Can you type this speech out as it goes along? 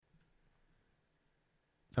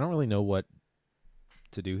I don't really know what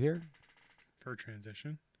to do here. For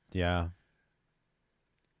transition. Yeah.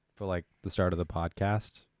 For like the start of the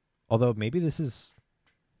podcast. Although maybe this is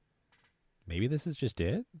just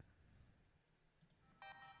it.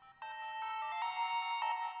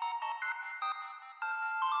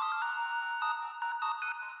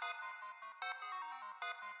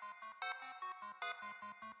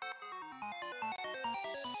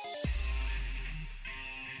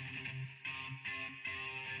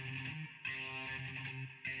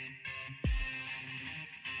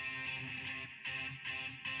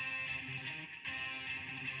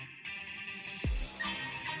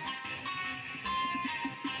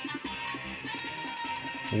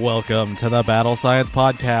 Welcome to the Battle Science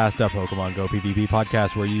Podcast, a Pokemon Go PvP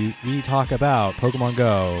podcast where we talk about Pokemon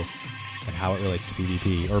Go and how it relates to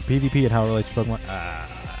PvP, or PvP and how it relates to Pokemon.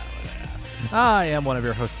 I am one of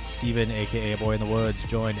your hosts, Steven, a.k.a. Boy in the Woods,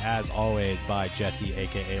 joined as always by Jesse,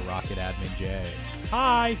 a.k.a. Rocket Admin J.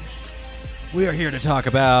 Hi! We are here to talk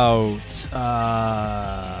about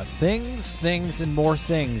things, and more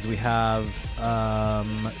things. We have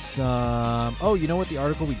some... Oh, you know what the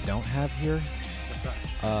article we don't have here?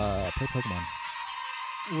 Play Pokemon.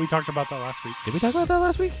 We talked about that last week. Did we talk about that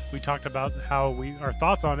last week? We talked about our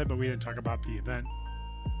thoughts on it, but we didn't talk about the event.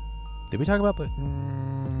 Did we talk about...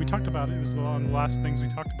 We talked about it. It was one of the last things we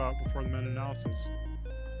talked about before the meta-analysis.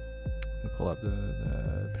 Let me pull up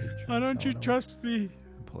the page. Why don't you trust me?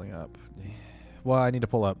 I'm pulling up. Well, I need to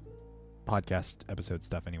pull up podcast episode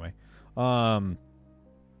stuff anyway.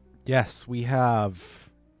 Yes, we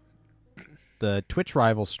have the Twitch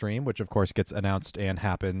Rival stream, which of course gets announced and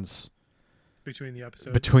happens between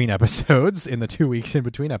episodes in the 2 weeks in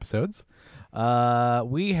between episodes.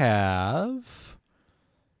 We have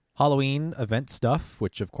Halloween event stuff,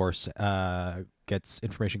 which of course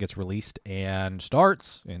information gets released and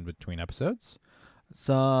starts in between episodes.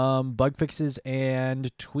 Some bug fixes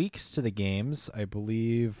and tweaks to the games, I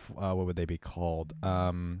believe. What would they be called?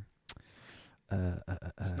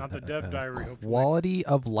 It's not the dev diary, hopefully. Quality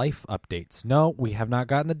of life updates. No, we have not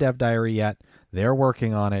gotten the dev diary yet. They're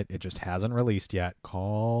working on it. It just hasn't released yet.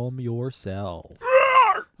 Calm yourself.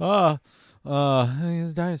 He's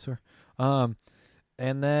a dinosaur. And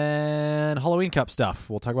then Halloween Cup stuff.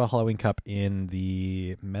 We'll talk about Halloween Cup in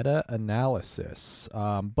the meta-analysis.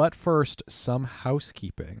 But first, some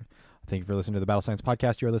housekeeping. Thank you for listening to the Battle Science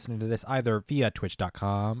Podcast. You're listening to this either via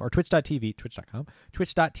twitch.com or twitch.tv,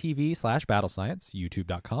 twitch.tv/battlescience,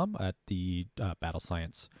 youtube.com at the Battle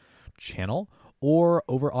Science channel, or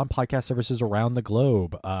over on podcast services around the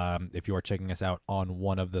globe. If you are checking us out on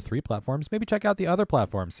one of the three platforms, maybe check out the other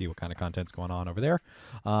platforms, see what kind of content's going on over there.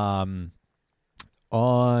 On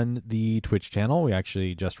the Twitch channel, we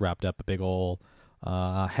actually just wrapped up a big ol'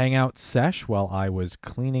 hangout sesh while I was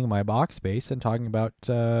cleaning my box space and talking about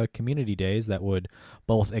community days that would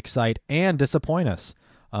both excite and disappoint us.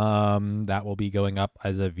 That will be going up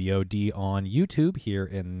as a VOD on YouTube here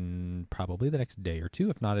in probably the next day or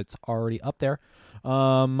two. If not, it's already up there.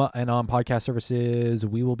 And on podcast services,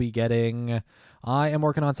 we will be getting... I am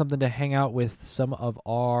working on something to hang out with some of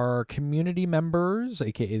our community members,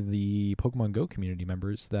 aka the Pokemon Go community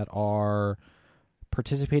members that are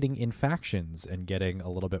participating in factions and getting a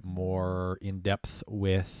little bit more in depth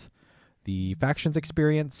with the factions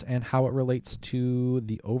experience and how it relates to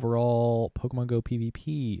the overall Pokemon Go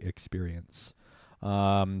PvP experience.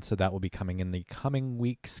 So that will be coming in the coming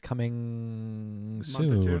weeks, coming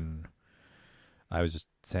soon. I was just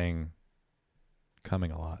saying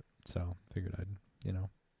coming a lot, so figured I'd,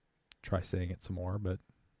 try saying it some more, but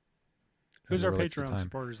who's our Patreon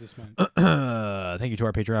supporters this month? Thank you to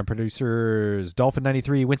our Patreon producers,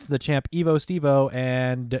 Dolphin93, Winston the Champ, Evo Stevo,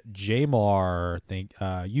 and Jamar.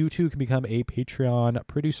 You too can become a Patreon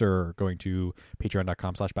producer going to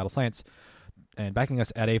patreon.com/battlescience and backing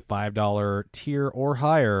us at a $5 tier or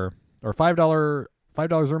higher, or $5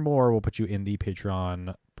 or more will put you in the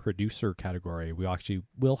Patreon producer category. We actually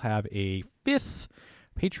will have a 5th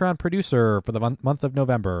Patreon producer for the month of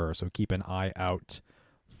November, so keep an eye out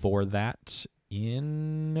for that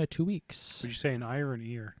in 2 weeks. Would you say an eye or an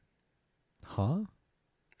ear? Huh?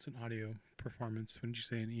 It's an audio performance. Wouldn't you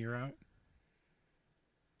say an ear out?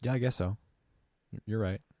 Yeah, I guess so. You're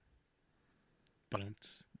right. But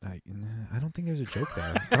it's... I don't think there's a joke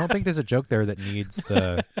there. I don't think there's a joke there that needs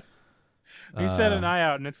the... You said an eye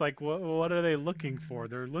out, and it's like, what are they looking for?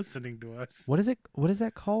 They're listening to us. What is it? What is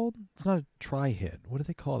that called? It's not a tri-hit. What do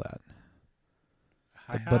they call that?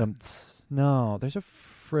 Hi-hat? No, there's a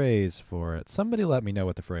phrase for it. Somebody let me know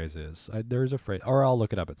what the phrase is. There's a phrase, or I'll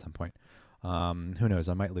look it up at some point. Who knows?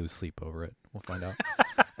 I might lose sleep over it. We'll find out.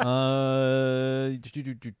 I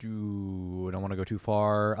don't want to go too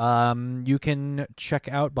far. You can check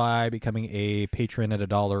out by becoming a patron at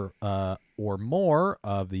 $1 or more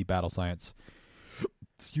of the Battle Science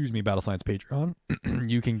Patreon.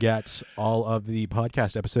 You can get all of the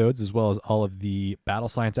podcast episodes as well as all of the Battle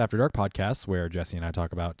Science After Dark podcasts where Jesse and I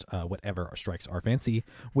talk about whatever strikes our fancy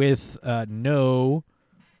with no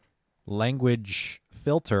language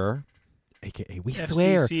filter, aka we FCC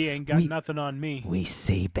swear. ain't got nothing on me. We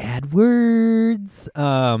say bad words.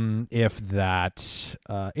 If that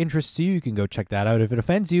interests you, you can go check that out. If it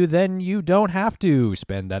offends you, then you don't have to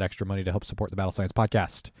spend that extra money to help support the Battle Science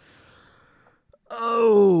podcast.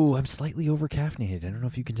 Oh, I'm slightly over-caffeinated. I don't know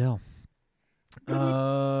if you can tell.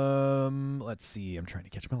 Let's see. I'm trying to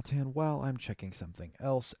catch Meltan while I'm checking something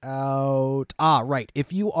else out. Right.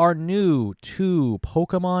 If you are new to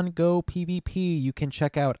Pokemon Go PvP, you can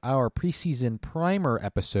check out our preseason primer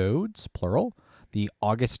episodes, plural. The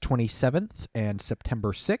August 27th and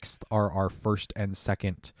September 6th are our first and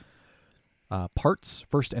second parts.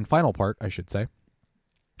 First and final part, I should say.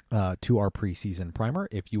 To our preseason primer.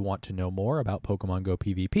 If you want to know more about Pokemon Go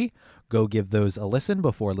PvP, go give those a listen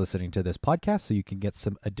before listening to this podcast so you can get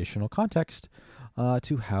some additional context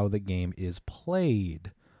to how the game is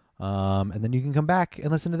played. And then you can come back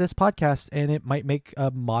and listen to this podcast, and it might make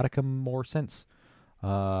a modicum more sense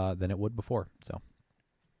than it would before. So,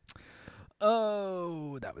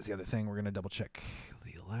 that was the other thing. We're going to double check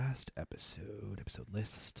the last episode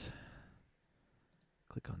list.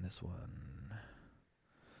 Click on this one.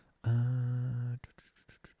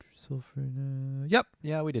 Sulfur. Yep.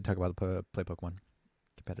 Yeah, we did talk about the Play Pokemon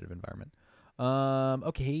competitive environment.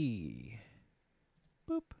 Okay.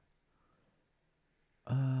 Boop.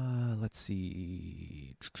 Let's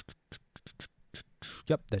see.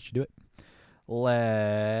 Yep, that should do it.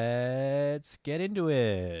 Let's get into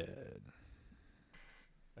it.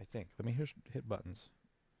 I think. Let me hit buttons.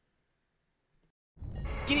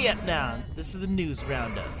 Giddy up now. This is the news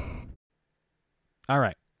roundup. All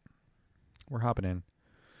right. We're hopping in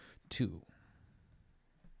to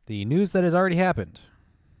the news that has already happened.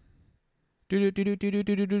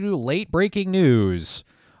 Late breaking news.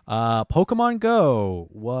 Pokemon Go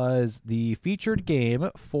was the featured game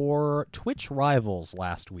for Twitch Rivals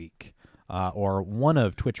last week, or one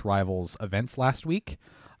of Twitch Rivals events last week.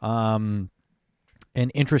 An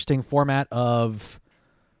interesting format of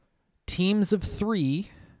teams of 3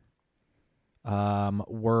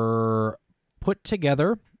 were put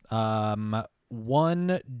together.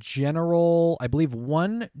 One general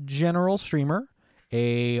streamer,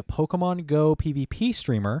 a Pokemon Go PvP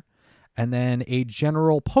streamer, and then a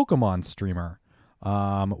general Pokemon streamer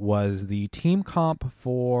was the team comp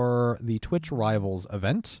for the Twitch Rivals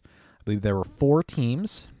event. I believe there were 4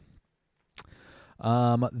 teams.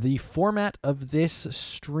 The format of this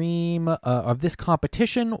stream, of this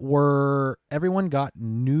competition, were everyone got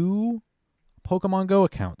new Pokemon Go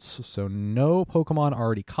accounts, so no Pokemon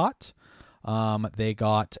already caught. They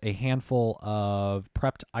got a handful of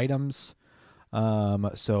prepped items.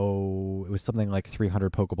 So it was something like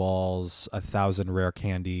 300 Pokeballs, 1,000 rare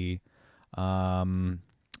candy. I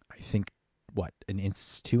think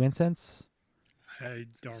 2 incense. I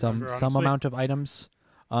don't remember, some amount of items.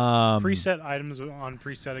 Preset items on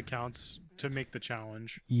preset accounts to make the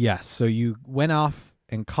challenge. Yes, so you went off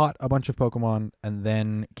and caught a bunch of Pokemon and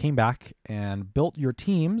then came back and built your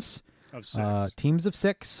teams of 6. Teams of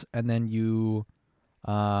 6, and then you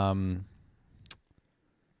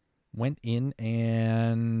went in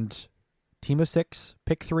and team of 6,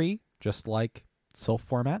 pick 3, just like Sylph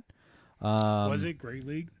format. Was it Great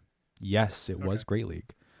League? Yes, it was Great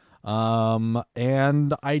League.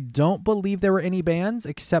 And I don't believe there were any bans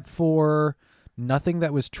except for nothing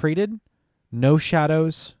that was traded, no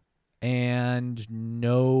shadows, and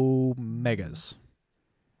no megas.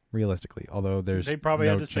 Realistically, although they probably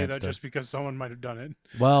had to say that just because someone might have done it.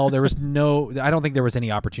 Well, there was I don't think there was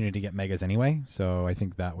any opportunity to get megas anyway, so I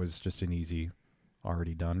think that was just an easy,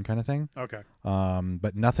 already done kind of thing. Okay.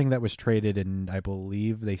 But nothing that was traded, and I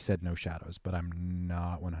believe they said no shadows, but I'm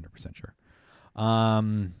not 100% sure.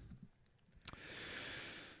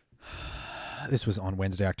 This was on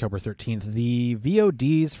Wednesday, October 13th. The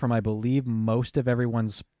VODs from, I believe, most of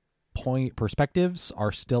everyone's perspectives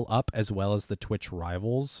are still up, as well as the Twitch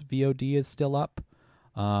Rivals VOD is still up.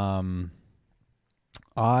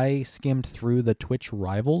 I skimmed through the Twitch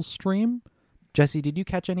Rivals stream. Jesse, did you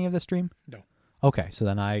catch any of the stream? No. Okay, so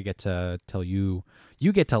then I get to tell you.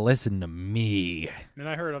 You get to listen to me. And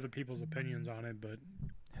I heard other people's opinions on it, but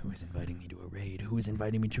who is inviting me to a raid? Who is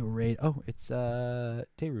inviting me to a raid? Oh, it's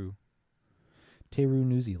Teru,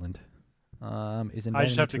 New Zealand. is inviting I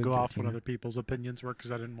just me have to go a off what team. other people's opinions were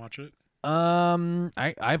because I didn't watch it.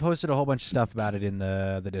 I posted a whole bunch of stuff about it in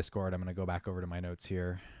the Discord. I'm gonna go back over to my notes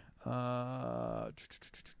here. I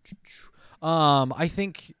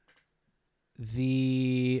think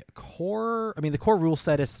the core rule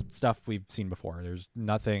set is stuff we've seen before. There's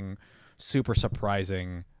nothing super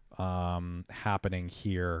surprising happening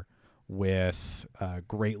here with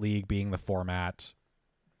Great League being the format.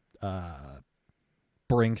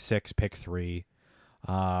 Bring 6, pick 3.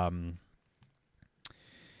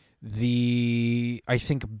 The I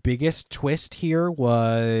think biggest twist here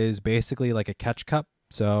was basically like a catch cup.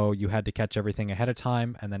 So you had to catch everything ahead of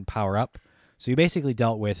time and then power up. So you basically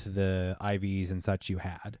dealt with the IVs and such you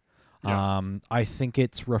had. Yeah. I think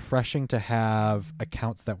it's refreshing to have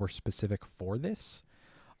accounts that were specific for this.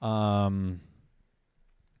 That's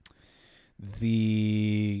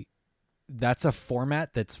a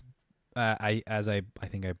format that's I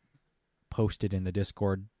think I posted in the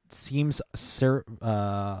Discord, seems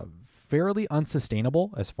fairly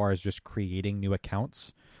unsustainable as far as just creating new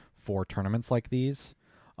accounts for tournaments like these.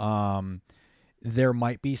 There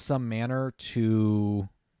might be some manner to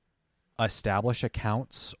establish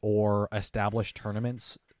accounts or establish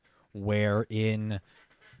tournaments wherein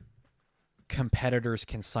competitors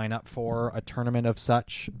can sign up for a tournament of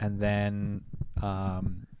such, and then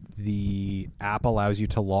the app allows you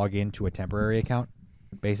to log into a temporary account,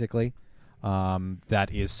 basically, that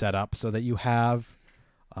is set up so that you have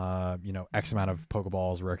X amount of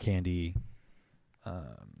Pokeballs, rare candy,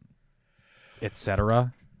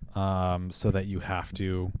 etc., so that you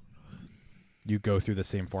go through the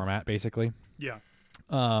same format, basically. Yeah.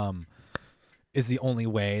 Is the only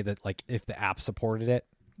way that, like, if the app supported it,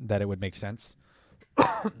 that it would make sense.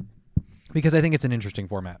 Because I think it's an interesting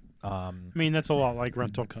format. I mean, that's a lot like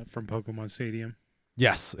Rental Cup from Pokemon Stadium.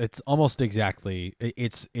 Yes, it's almost exactly.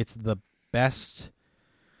 It's the best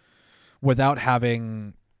without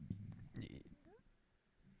having.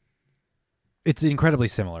 It's incredibly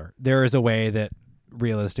similar. There is a way that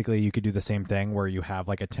realistically you could do the same thing where you have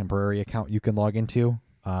like a temporary account you can log into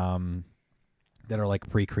that are like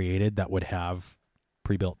pre-created that would have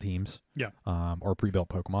pre-built teams. Yeah. Or pre-built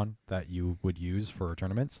Pokemon that you would use for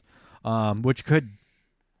tournaments, which could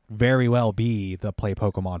very well be the play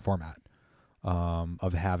Pokemon format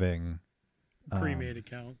of having Pre-made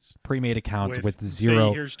accounts. Pre-made accounts with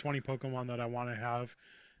zero. Say, here's 20 Pokemon that I want to have.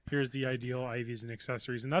 Here's the ideal IVs and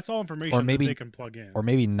accessories, and that's all information Or maybe- that they can plug in. Or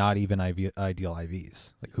maybe not even ideal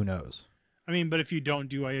IVs. Like, who knows? I mean, but if you don't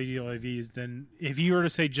do ideal IVs, then if you were to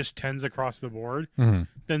say just 10s across the board, Mm-hmm.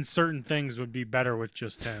 then certain things would be better with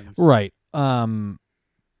just 10s. Right.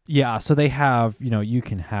 Yeah, so they have, you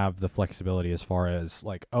can have the flexibility as far as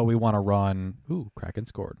like, oh, we want to run. Ooh, Kraken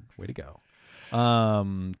scored. Way to go.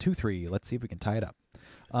 2-3. Let's see if we can tie it up.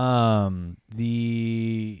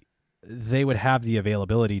 They would have the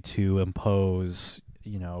availability to impose,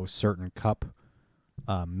 certain cup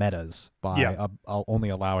metas by only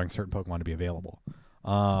allowing certain Pokemon to be available.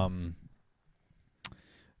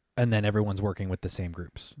 And then everyone's working with the same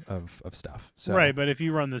groups of stuff. So. Right, but if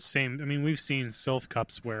you run the same, I mean, we've seen Sylph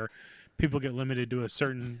Cups where people get limited to a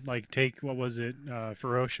certain, like,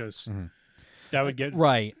 Ferocious. Mm-hmm. That would get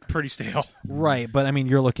pretty stale. Right, but I mean,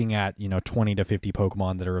 you're looking at 20 to 50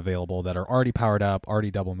 Pokemon that are available that are already powered up, already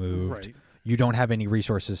double moved. Right. You don't have any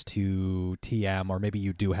resources to TM, or maybe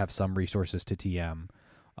you do have some resources to TM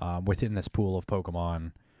within this pool of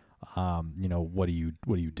Pokemon. What do you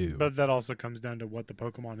do? But that also comes down to what the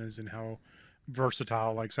Pokemon is and how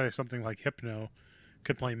versatile. Like, say something like Hypno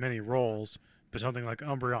could play many roles, but something like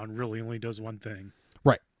Umbreon really only does one thing.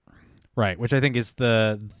 Right, which I think is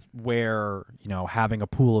where having a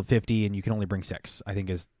pool of 50 and you can only bring 6, I think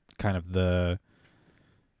is kind of the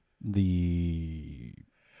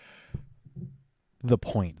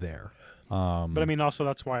point there. But I mean, also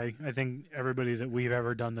that's why I think everybody that we've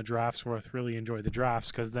ever done the drafts with really enjoy the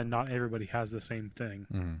drafts, because then not everybody has the same thing.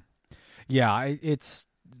 Mm-hmm. Yeah,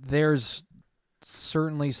 there's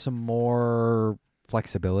certainly some more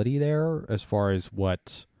flexibility there as far as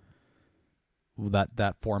what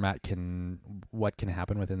that format can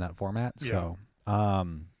happen within that format. Yeah. So I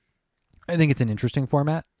think it's an interesting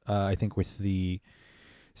format. I think with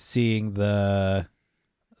seeing the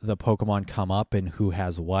Pokemon come up and who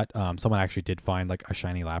has what. Someone actually did find like a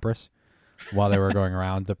shiny Lapras while they were going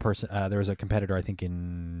around. The person there was a competitor, I think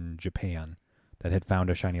in Japan, that had found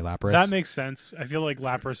a shiny Lapras. That makes sense. I feel like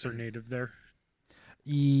Lapras are native there.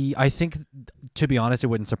 I think, to be honest, it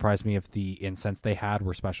wouldn't surprise me if the incense they had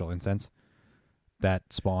were special incense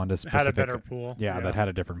that spawned a specific. Had a better pool. Yeah, that had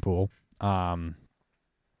a different pool.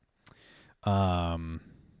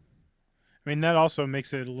 I mean, that also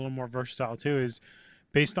makes it a little more versatile too. Is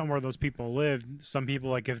based on where those people live. Some people,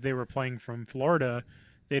 like if they were playing from Florida,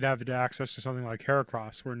 they'd have access to something like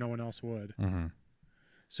Heracross where no one else would. Mm-hmm.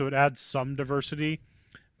 So it adds some diversity.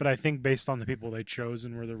 But I think based on the people they chose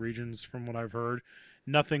and where the regions, from what I've heard,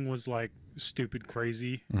 nothing was like stupid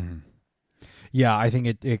crazy. Mm-hmm. Yeah, I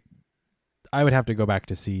think it. I would have to go back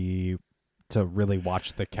to really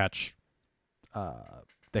watch the catch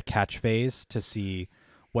phase to see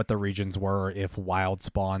what the regions were, if wild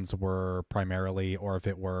spawns were primarily, or if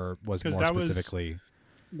it was more specifically.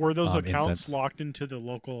 Were those accounts incense. locked into the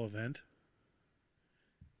local event?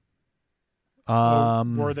 Or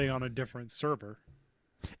were they on a different server?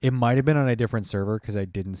 It might have been on a different server because I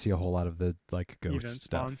didn't see a whole lot of the like ghost Event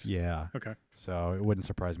stuff. spawns? Yeah. Okay. So it wouldn't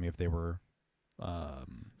surprise me if they were.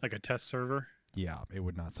 Like a test server? Yeah, it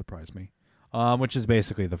would not surprise me. Which is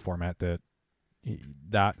basically the format that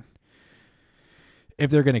if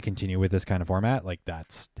they're going to continue with this kind of format, like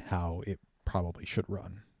that's how it probably should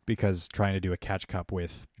run. Because trying to do a catch cup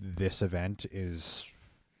with this event is,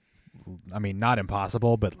 I mean, not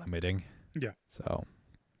impossible, but limiting. Yeah. So.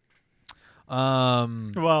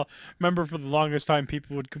 Well, remember for the longest time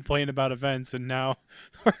people would complain about events, and now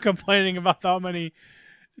we're complaining about how many,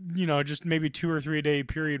 just maybe 2 or 3 day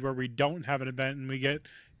period where we don't have an event and we get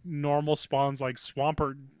normal spawns like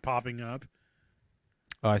Swampert popping up.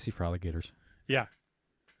 Oh, I see for alligators. Yeah.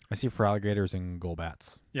 I see for alligators and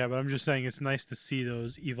Golbats. Yeah, but I'm just saying it's nice to see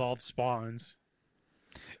those evolved spawns.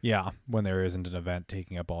 Yeah, when there isn't an event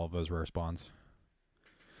taking up all of those rare spawns.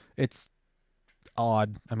 It's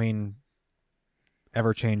odd. I mean,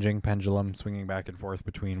 ever-changing pendulum swinging back and forth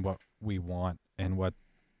between what we want and what,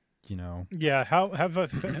 Yeah, have a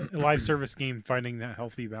live service game finding that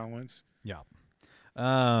healthy balance. Yeah.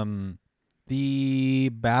 The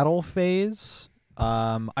battle phase,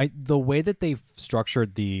 the way that they've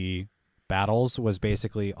structured the battles was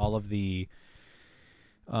basically all of the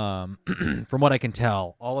from what I can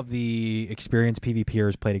tell, all of the experienced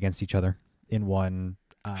PvPers played against each other in one.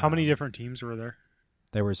 How many different teams were there?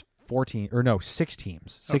 There was 6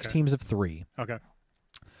 teams. 6 Okay. teams of 3. Okay.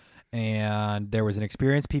 And there was an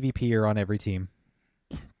experienced PvPer on every team,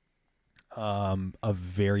 of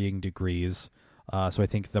varying degrees. So I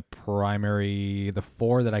think the 4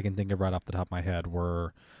 that I can think of right off the top of my head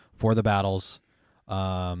were for the battles.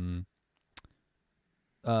 Caleb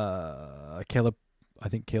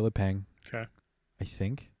Pang. Okay. I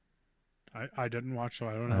think. I didn't watch, so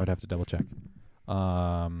I don't know. I would have to double check.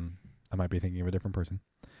 I might be thinking of a different person.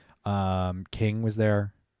 King was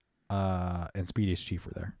there, and Speediest Chief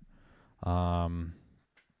were there.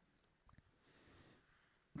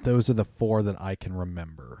 Those are the 4 that I can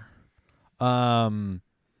remember. And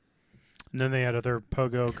then they had other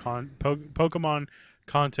Pokemon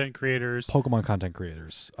content creators. Pokemon content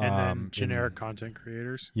creators. And then generic content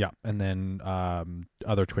creators. Yeah, and then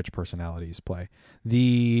other Twitch personalities play.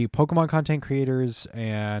 The Pokemon content creators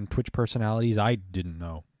and Twitch personalities, I didn't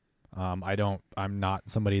know. I'm not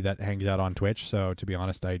somebody that hangs out on Twitch, so to be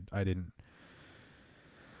honest, I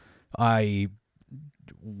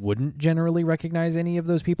wouldn't generally recognize any of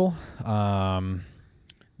those people.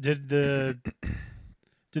 Did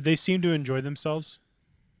they seem to enjoy themselves?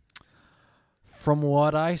 From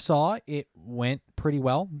what I saw, it went pretty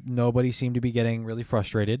well. Nobody seemed to be getting really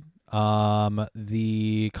frustrated.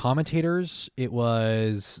 The commentators, it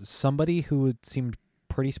was somebody who seemed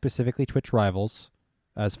pretty specifically Twitch rivals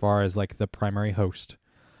as far as like the primary host.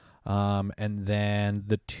 And then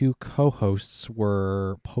the 2 co-hosts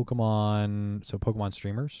were Pokemon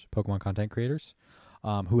streamers, Pokemon content creators,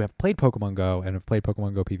 who have played Pokemon Go and have played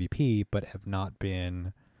Pokemon Go PvP, but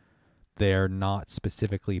they're not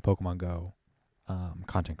specifically Pokemon Go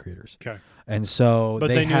content creators. Okay. And so but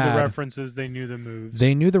they knew the references, they knew the moves.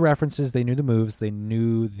 They knew the references, they knew the moves, they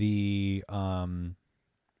knew the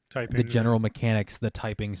typings, general mechanics, the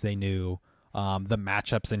typings they knew, the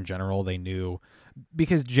matchups in general they knew.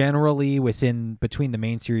 Because generally between the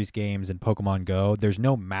main series games and Pokemon Go, there's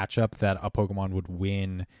no matchup that a Pokemon would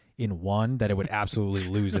win in one that it would absolutely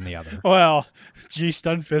lose in the other. Well,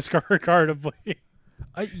 Stunfisk regardably.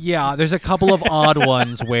 Yeah, there's a couple of odd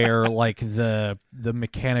ones where like the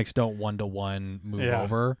mechanics don't 1-to-1 move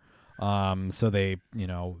over. So they,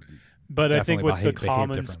 But I think with the common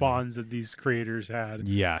differently. spawns that these creators had,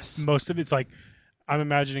 yes, most of it's like, I'm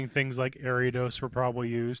imagining things like Ariados were probably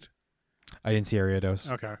used. I didn't see Ariados.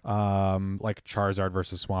 Okay. Like Charizard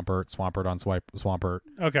versus Swampert on Swampert.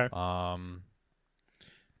 Okay.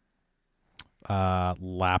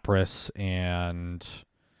 Lapras and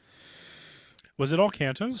Was it all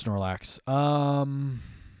Kantos? Snorlax.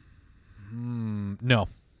 No.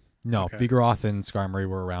 No, Okay. Vigoroth and Skarmory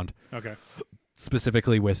were around, Okay.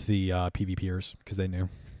 specifically with the PvPers, because they knew.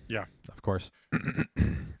 Yeah. Of course.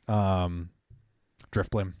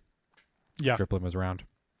 Drifblim. Yeah. Drifblim was around.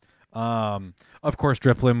 Of course,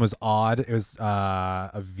 Drifblim was odd. It was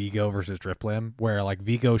a Vigo versus Drifblim, where like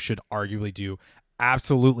Vigo should arguably do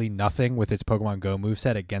absolutely nothing with its Pokemon Go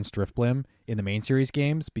moveset against Drifblim in the main series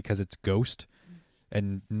games because it's Ghost,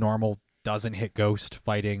 and normal doesn't hit Ghost.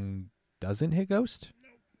 Fighting doesn't hit Ghost.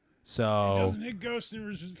 So It doesn't hit Ghost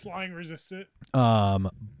and flying resists it.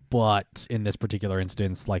 but in this particular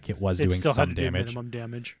instance, like it was It doing still some had to damage. do minimum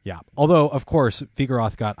damage. Yeah. Although, of course,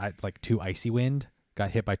 Vigoroth got like 2 Icy Wind.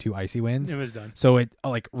 Got hit by 2 Icy Winds. It was done. So it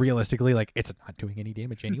like realistically, like it's not doing any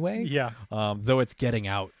damage anyway. Yeah. Though it's getting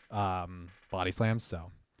out body slams.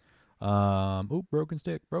 So, broken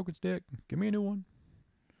stick. Give me a new one.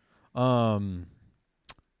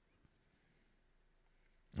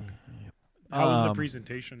 How was the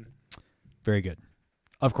presentation? Very good.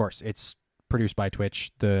 Of course, it's produced by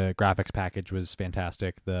Twitch. The graphics package was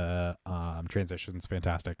fantastic. The transitions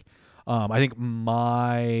fantastic. I think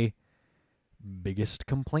my biggest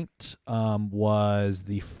complaint was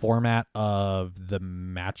the format of the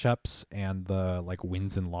matchups and the like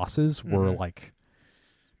wins and losses were like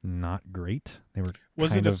not great. They were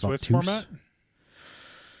Was kind it a of Swiss obtuse. format?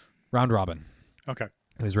 Round robin. Okay.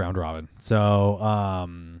 It was round robin. So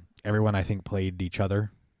everyone I think played each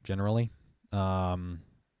other generally.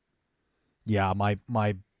 Yeah,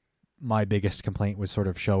 my biggest complaint was sort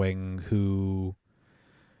of showing who,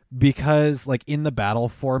 because like in the battle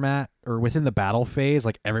format or within the battle phase,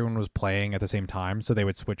 like everyone was playing at the same time, so they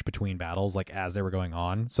would switch between battles like as they were going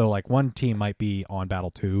on. So like one team might be on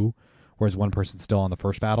battle 2, whereas one person's still on the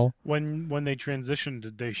first battle. When they transitioned,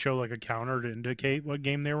 did they show like a counter to indicate what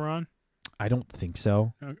game they were on? I don't think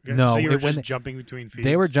so. Okay. No, so you were when just jumping between feeds.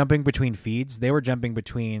 They were jumping between feeds. They were jumping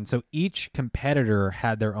between. So each competitor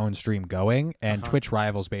had their own stream going, and Twitch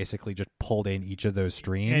Rivals basically just pulled in each of those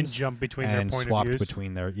streams and jumped between their point swapped of views.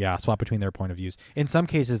 swapped between their point of views. In some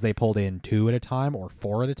cases, they pulled in 2 at a time or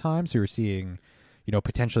 4 at a time. So you're seeing,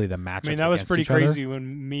 potentially the matchups. I mean, that was against pretty each other. crazy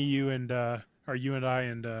when you and I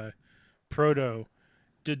and Proto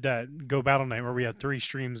did that Go Battle Night where we had 3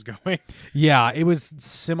 streams going. Yeah, it was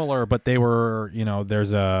similar, but they were,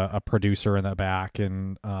 there's a producer in the back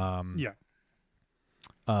and Yeah.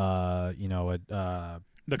 The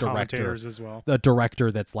director, Commentators as well. the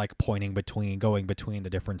director that's like going between the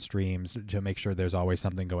different streams to make sure there's always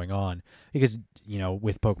something going on, because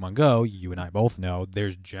with Pokemon Go, you and I both know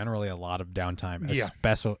there's generally a lot of downtime, Yeah.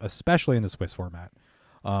 especially in the Swiss format,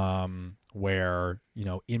 where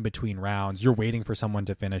in between rounds you're waiting for someone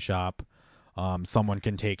to finish up. Someone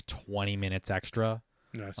can take 20 minutes extra.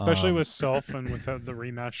 Yeah, especially with Self and with the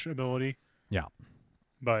rematch ability. Yeah.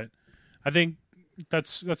 But I think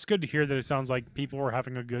that's good to hear that it sounds like people were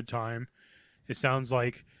having a good time. It sounds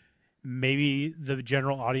like maybe the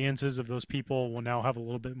general audiences of those people will now have a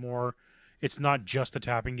little bit more. It's not just a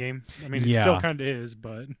tapping game. I mean, it still kind of is,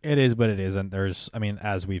 but it is, but it isn't.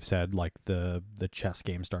 As we've said, like the chess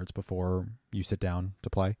game starts before you sit down to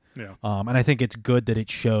play. yeah, And I think it's good that it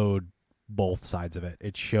showed both sides of it.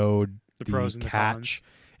 It showed the pros and the catch.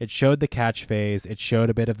 It showed the catch phase. It showed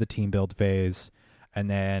a bit of the team build phase, and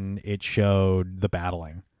then it showed the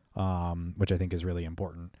battling, which I think is really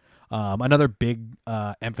important. Another big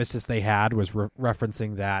emphasis they had was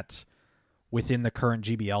referencing that within the current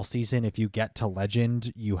GBL season, if you get to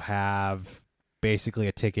Legend, you have basically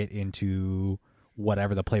a ticket into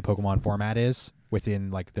whatever the Play Pokemon format is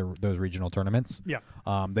within like those regional tournaments. Yeah.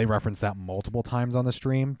 They referenced that multiple times on the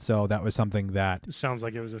stream, so that was something that it sounds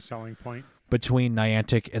like it was a selling point. between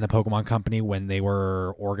Niantic and the Pokemon Company when they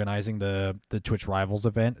were organizing the Twitch Rivals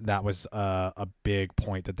event, that was a big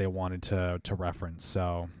point that they wanted to reference.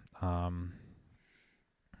 So that's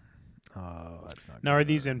not Now, are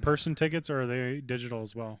these in-person tickets or are they digital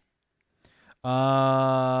as well?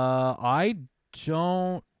 I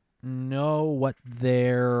don't know what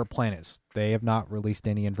their plan is. They have not released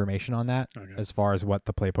any information on that as far as what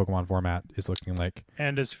the Play Pokemon format is looking like.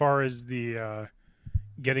 And as far as the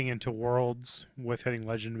getting into Worlds with hitting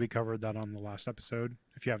Legend, we covered that on the last episode.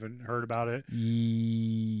 If you haven't heard about it,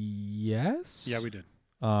 Yes. yeah, we did.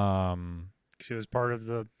 Because it was part of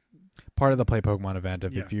the Play Pokemon event.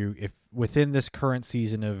 If within this current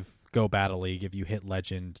season of Go Battle League, if you hit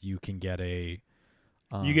Legend, you can get you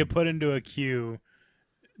get put into a queue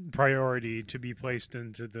priority to be placed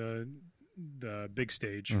into the big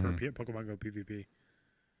stage for Pokemon Go PvP.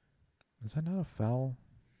 Is that not a foul?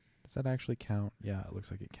 Does that actually count? Yeah, it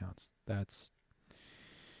looks like it counts. That's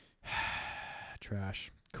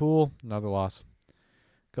trash. Cool. Another loss.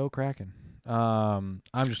 Go Kraken. I'm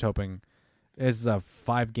just hoping. It's a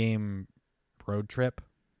 5-game road trip.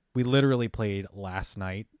 We literally played last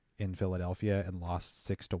night in Philadelphia and lost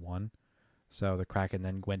 6-1. So the Kraken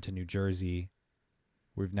then went to New Jersey.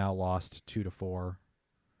 We've now lost 2-4.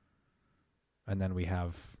 And then we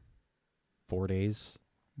have 4 days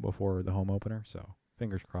before the home opener. So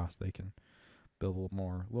fingers crossed they can build a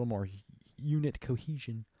little more unit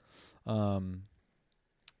cohesion. Yeah,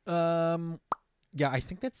 I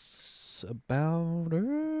think that's about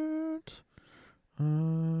it.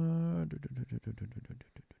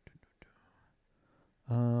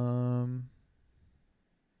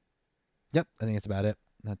 Yep, I think that's about it.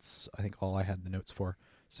 That's, I think, all I had the notes for.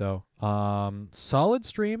 So, solid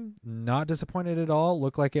stream. Not disappointed at all.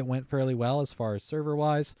 Looked like it went fairly well as far as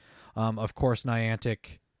server-wise. Of course,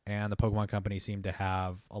 Niantic and the Pokemon Company seem to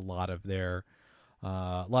have a lot of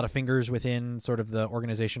fingers within sort of the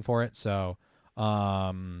organization for it. So,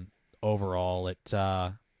 overall, it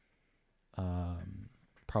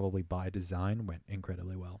probably by design went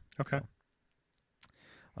incredibly well. Okay. So.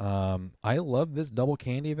 I love this double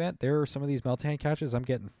candy event. There are some of these Meltan catches I'm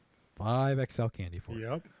getting 5 XL candy for.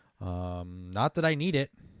 Yep. Not that I need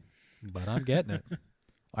it, but I'm getting it.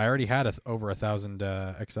 I already had over 1,000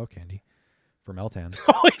 XL candy for Meltan.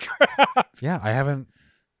 Holy crap! Yeah, I haven't.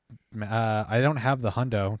 I don't have the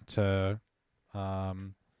hundo to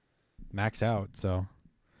max out. So,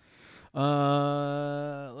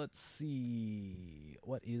 let's see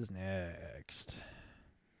what is next.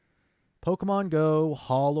 Pokemon Go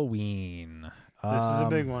Halloween. This is a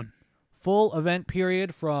big one. Full event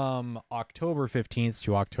period from October 15th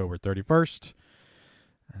to October 31st.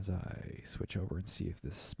 As I switch over and see if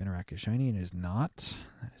this Spinarak is shiny, and it is not.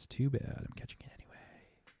 That is too bad. I'm catching it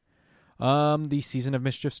anyway. The Season of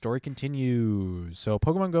Mischief story continues. So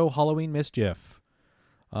Pokemon Go Halloween Mischief.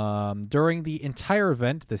 During the entire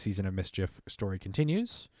event, the Season of Mischief story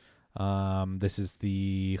continues. This is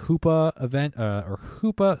the Hoopa event, or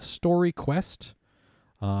Hoopa story quest,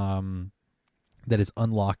 that is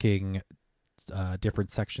unlocking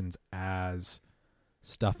different sections as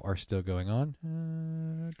stuff are still going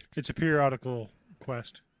on. It's a periodical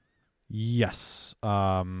quest. Yes.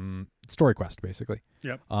 Story quest, basically.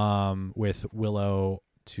 Yep. With Willow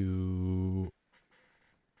to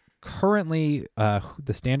currently,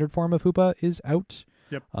 the standard form of Hoopa is out.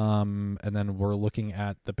 Yep. And then we're looking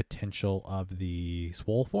at the potential of the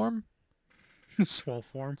Swole form. Swole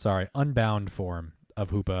form. Sorry, Unbound form of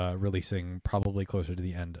Hoopa releasing probably closer to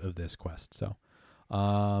the end of this quest. So,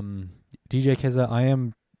 DJ Kizza, I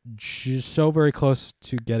am so very close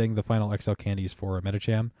to getting the final XL candies for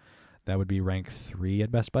Medicham. That would be rank 3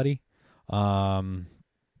 at Best Buddy. And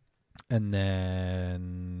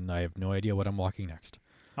then I have no idea what I'm walking next.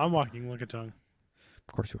 I'm walking Lickitung.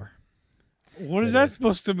 Of course you are. What is that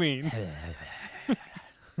supposed to mean?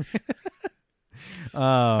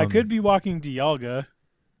 I could be walking Dialga.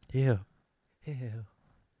 Ew. I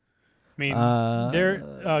mean,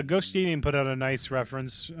 Ghost Stadium put out a nice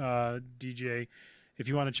reference, DJ. If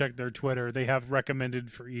you want to check their Twitter, they have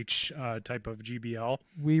recommended for each type of GBL.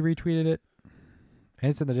 We retweeted it.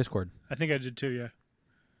 And it's in the Discord. I think I did too, yeah.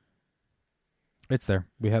 It's there.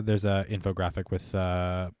 There's a infographic with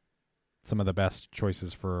some of the best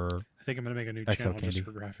choices for I think I'm going to make a new XL channel candy. just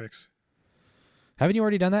for graphics. Haven't you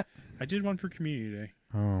already done that? I did one for Community Day.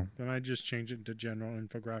 Oh. Then I just changed it to general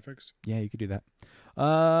infographics. Yeah, you could do that.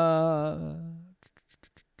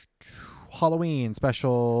 Halloween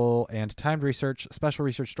special and timed research. Special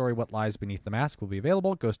research story, What Lies Beneath the Mask, will be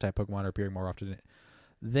available. Ghost-type Pokemon are appearing more often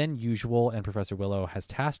than usual, and Professor Willow has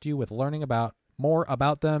tasked you with learning more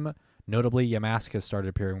about them. Notably, Yamask has started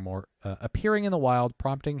appearing in the wild,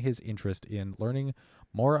 prompting his interest in learning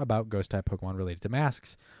more about Ghost-type Pokemon related to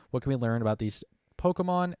masks. What can we learn about these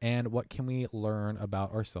Pokemon, and what can we learn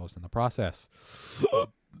about ourselves in the process?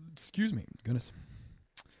 Excuse me. Goodness.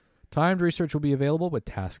 Timed research will be available with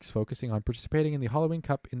tasks focusing on participating in the Halloween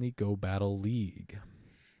Cup in the Go Battle League.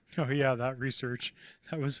 Oh, yeah, that research.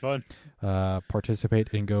 That was fun. Participate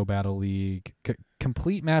in Go Battle League.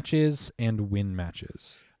 Complete matches and win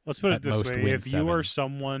matches. Let's put it At this most, way. win If 7. you are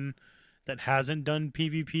someone that hasn't done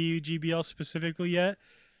PvP GBL specifically yet,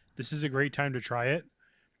 this is a great time to try it,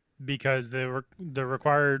 because the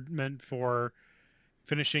requirement for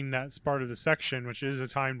finishing that part of the section, which is a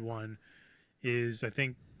timed one, is I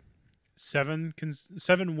think 7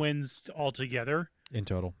 wins altogether. In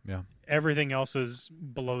total, yeah. Everything else is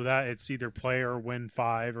below that. It's either play or win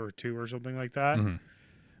 5 or 2 or something like that.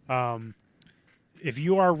 Mm-hmm. If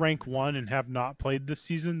you are rank 1 and have not played this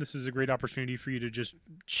season, this is a great opportunity for you to just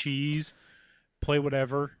cheese play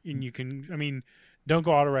whatever, and you can. I mean, don't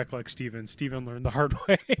go auto rec like Steven. Steven learned the hard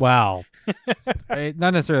way. Wow.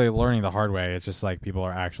 Not necessarily learning the hard way. It's just like people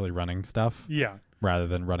are actually running stuff Yeah, rather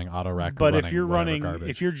than running auto rec. but or if you're running running, garbage.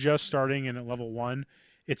 if you're just starting in at level 1,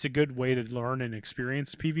 it's a good way to learn and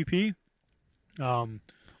experience PvP.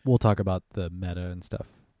 We'll talk about the meta and stuff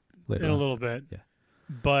later In a on. little bit. Yeah.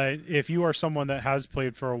 But if you are someone that has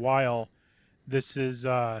played for a while, this is it's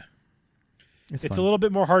fun. a little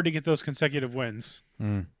bit more hard to get those consecutive wins.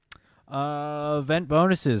 Event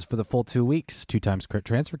bonuses for the full 2 weeks: 2 times crit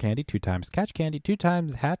transfer candy, 2 times catch candy, 2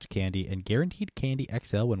 times hatch candy, and guaranteed candy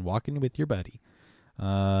XL when walking with your buddy.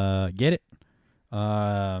 Get it?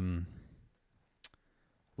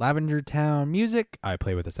 Lavender Town music. I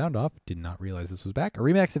play with the sound off. Did not realize this was back. A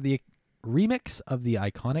remix of the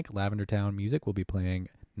iconic Lavender Town music will be playing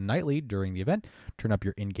nightly during the event. Turn up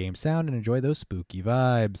your in-game sound and enjoy those spooky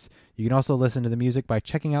vibes. You can also listen to the music by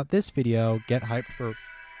checking out this video. Get hyped for...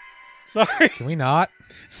 Sorry. Can we not?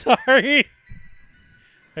 Sorry.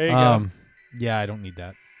 There you go. Yeah, I don't need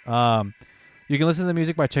that. You can listen to the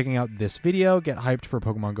music by checking out this video. Get hyped for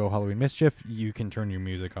Pokemon Go Halloween Mischief. You can turn your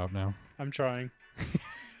music off now. I'm trying.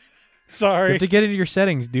 You Sorry. have to get into your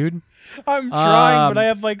settings, dude. I'm trying, but I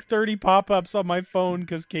have like 30 pop-ups on my phone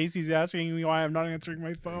because Casey's asking me why I'm not answering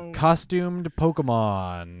my phone. Costumed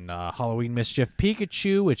Pokemon. Halloween Mischief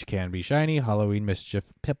Pikachu, which can be shiny. Halloween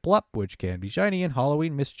Mischief Piplup, which can be shiny. And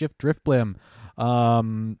Halloween Mischief Drifblim.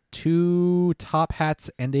 2 top hats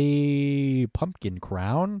and a pumpkin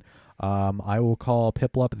crown. I will call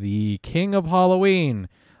Piplup the king of Halloween.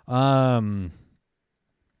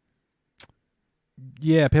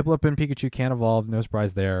 Yeah, Piplup and Pikachu can evolve. No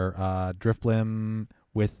surprise there. Drifblim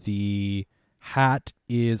with the hat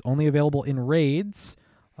is only available in raids.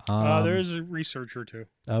 There's a researcher too.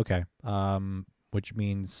 Okay. Which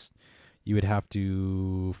means you would have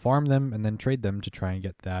to farm them and then trade them to try and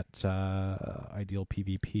get that ideal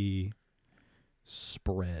PvP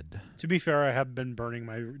spread. To be fair, I have been burning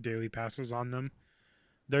my daily passes on them.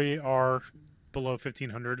 They are below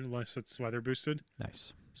 1,500 unless it's weather boosted.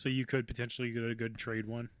 Nice. So you could potentially get a good trade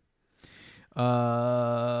one.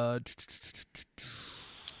 The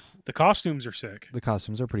costumes are sick. The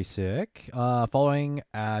costumes are pretty sick. Following,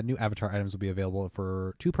 new avatar items will be available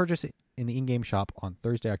to purchase in the in-game shop on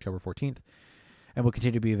Thursday, October 14th, and will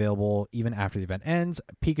continue to be available even after the event ends.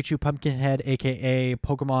 Pikachu Pumpkinhead, a.k.a.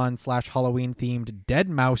 Pokemon/Halloween-themed Dead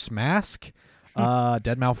Mouse mask.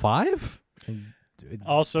 Dead Mouse 5?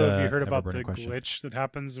 Also, have you heard about the ever-burning question. glitch that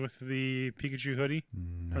happens with the Pikachu hoodie?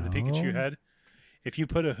 No. Or the Pikachu head? If you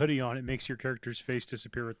put a hoodie on, it makes your character's face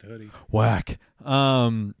disappear with the hoodie. Whack.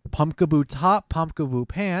 Pumpkaboo top, Pumpkaboo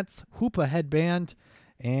pants, Hoopa headband,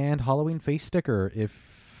 and Halloween face sticker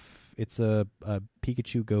if it's a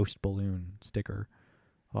Pikachu ghost balloon sticker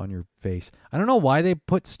on your face. I don't know why they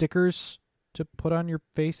put stickers to put on your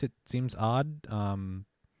face. It seems odd. Kind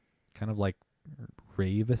of like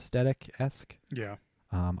rave aesthetic-esque. Yeah.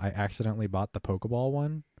 I accidentally bought the Pokeball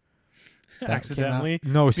one. That Accidentally? came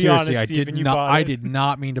out. No, Be seriously, honest, I Steven, did you not. bought I it. did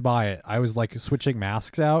not mean to buy it. I was like switching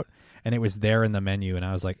masks out, and it was there in the menu, and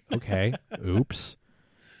I was like, okay, oops.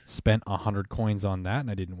 Spent 100 coins on that, and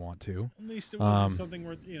I didn't want to. At least it wasn't something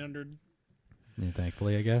worth 800. Yeah,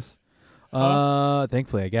 thankfully, I guess.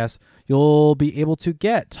 Thankfully, I guess you'll be able to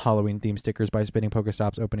get Halloween themed stickers by spinning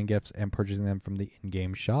Pokestops, opening gifts, and purchasing them from the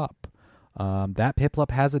in-game shop. That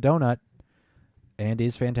Piplup has a donut and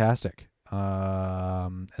is fantastic.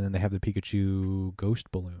 And then they have the Pikachu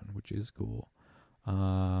ghost balloon, which is cool.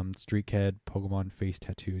 Streakhead Pokemon face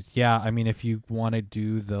tattoos. Yeah, I mean, if you want to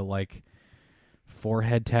do the like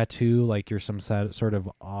forehead tattoo, like you're some sort of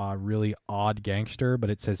really odd gangster, but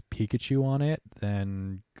it says Pikachu on it,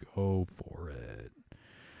 then go for it.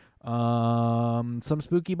 Some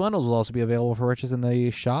spooky bundles will also be available for purchase in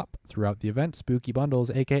the shop throughout the event. Spooky bundles,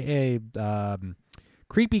 aka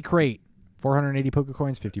Creepy Crate, 480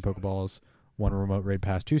 Pokecoins, 50 Pokeballs, 1 remote raid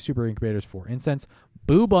pass, 2 super incubators, 4 incense.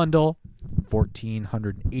 Boo bundle,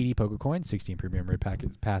 1,480 Pokecoins, 16 premium raid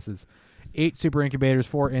passes, 8 super incubators,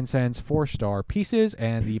 4 incense, 4 star pieces,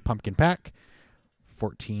 and the pumpkin pack,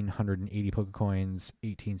 1,480 Pokecoins,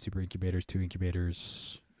 18 super incubators, 2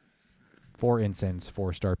 incubators, 4 incense,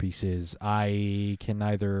 4 star pieces. I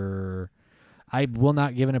will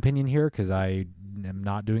not give an opinion here because I am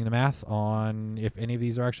not doing the math on if any of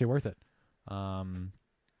these are actually worth it.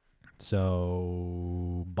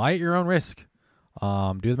 So buy at your own risk.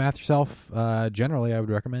 Do the math yourself. Generally, I would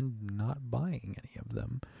recommend not buying any of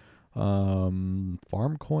them.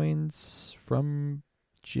 Farm coins from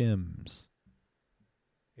gyms.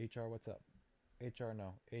 HR, what's up? HR,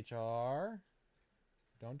 no. HR,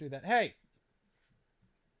 don't do that. Hey!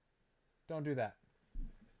 Don't do that.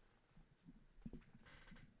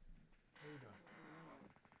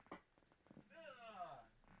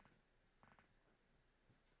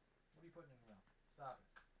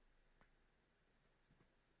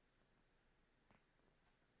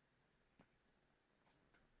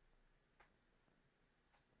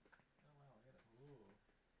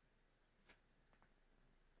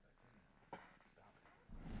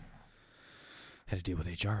 to deal with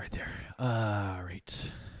HR right there.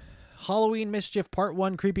 Right. Halloween Mischief Part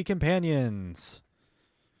 1 Creepy Companions.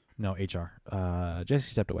 No, HR.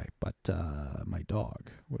 Jesse stepped away, but my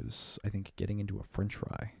dog was, I think, getting into a french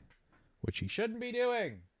fry, which he shouldn't be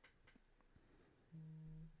doing.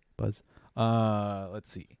 Buzz.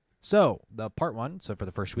 Let's see. So, the Part 1, so for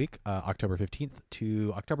the first week, October 15th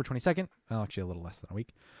to October 22nd, well, actually a little less than a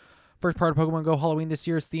week. First part of Pokemon Go Halloween this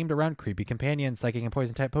year is themed around creepy companions, psychic and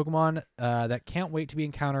poison type Pokemon that can't wait to be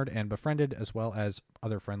encountered and befriended, as well as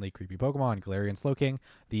other friendly creepy Pokemon. Galarian Slowking,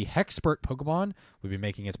 the Hexpert Pokemon, will be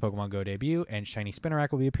making its Pokemon Go debut, and Shiny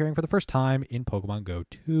Spinarak will be appearing for the first time in Pokemon Go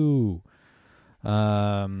 2.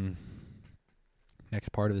 Next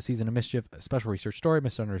part of the Season of Mischief, a special research story,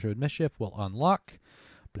 Misunderstood Mischief, will unlock.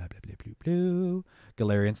 Blah, blah, blah, blah, blah.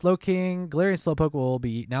 Galarian Slowking. Galarian Slowpoke will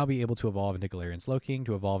now be able to evolve into Galarian Slowking.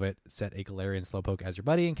 To evolve it, set a Galarian Slowpoke as your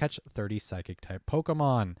buddy and catch 30 Psychic-type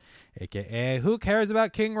Pokemon. A.k.a. who cares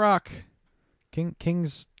about King Rock?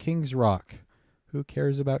 King's Rock. Who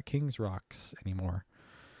cares about King's Rocks anymore?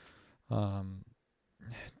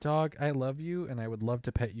 Dog, I love you, and I would love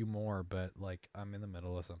to pet you more, but, like, I'm in the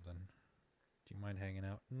middle of something. Do you mind hanging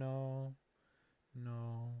out? No,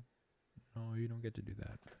 you don't get to do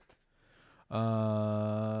that.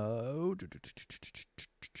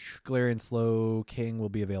 Galarian Slowking will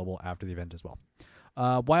be available after the event as well.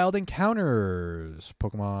 Wild Encounters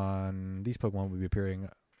Pokemon. These Pokemon will be appearing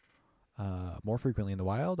more frequently in the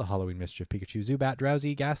wild. A Halloween Mischief Pikachu, Zubat,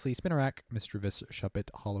 Drowsy, Ghastly, Spinarak, Mischievous Shuppet,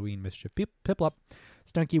 Halloween Mischief Piplup,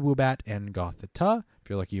 Stunky Woobat, and Gothita. If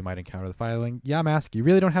you're lucky, you might encounter the following Yamask. You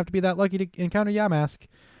really don't have to be that lucky to encounter Yamask.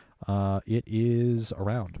 It is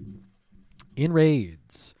around. In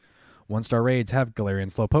raids, 1-star raids have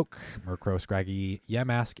Galarian Slowpoke, Murkrow, Scraggy,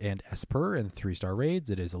 Yamask, and Esper. In 3-star raids,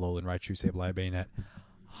 it is Alolan Raichu, Sableye, Bayonet,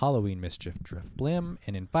 Halloween Mischief, Drifblim.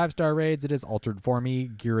 And in 5-star raids, it is Altered Formy,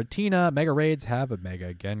 Giratina. Mega raids have a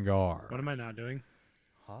Mega Gengar. What am I not doing?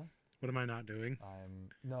 Huh? What am I not doing?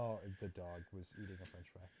 No, the dog was eating a french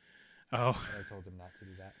fry. Oh. And I told him not to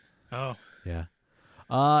do that. Oh. Yeah.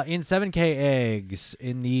 In 7K eggs,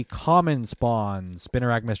 in the common spawns,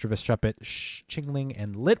 Spinarak, Mischievous Shuppet, Chingling,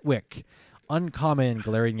 and Litwick. Uncommon,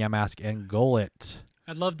 Galarian Yamask, and Golett.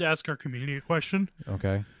 I'd love to ask our community a question.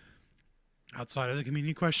 Okay. Outside of the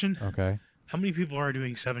community question. Okay. How many people are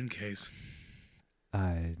doing 7Ks?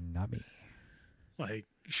 Not me. Like,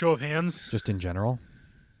 show of hands? Just in general?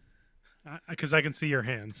 Because I can see your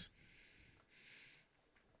hands.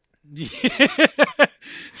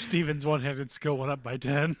 Steven's one-handed skill went up by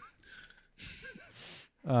 10.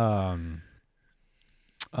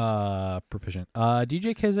 Proficient.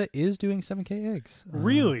 DJ Keza is doing 7K eggs.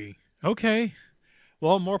 Really? Okay.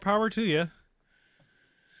 Well, more power to you.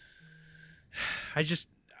 I just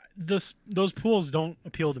those pools don't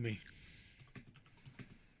appeal to me.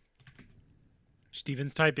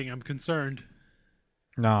 Steven's typing. I'm concerned.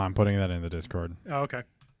 No, I'm putting that in the Discord. Oh, okay.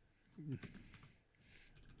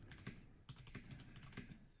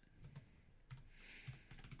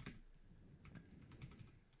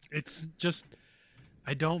 It's just,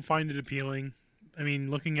 I don't find it appealing. I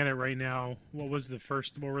mean, looking at it right now, what were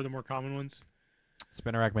the more common ones?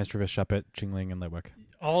 Spinarak, Mischievous Shuppet, Chingling, and Litwick.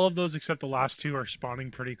 All of those except the last two are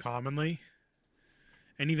spawning pretty commonly.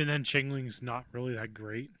 And even then, Chingling's not really that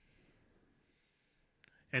great.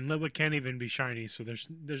 And Litwick can't even be shiny, so there's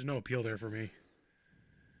no appeal there for me.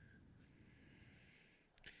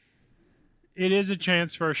 It is a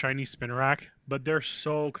chance for a shiny Spinarak, but they're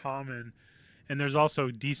so common. And there's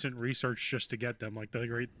also decent research just to get them, like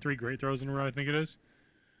the 3 great throws in a row, I think it is.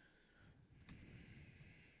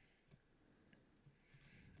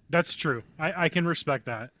 That's true. I can respect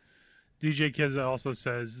that. DJ Kizza also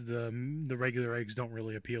says the regular eggs don't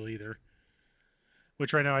really appeal either.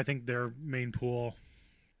 Which right now I think their main pool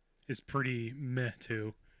is pretty meh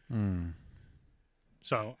too.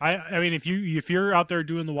 So I mean if you're out there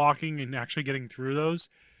doing the walking and actually getting through those,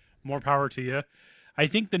 more power to you. I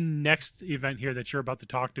think the next event here that you're about to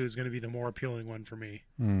talk to is going to be the more appealing one for me.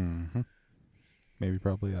 Mm-hmm. Maybe,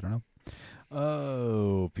 probably, I don't know.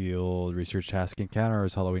 Oh, field research task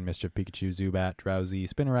encounters: Halloween Mischief Pikachu, Zubat, Drowsy,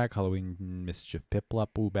 Spinarak, Halloween Mischief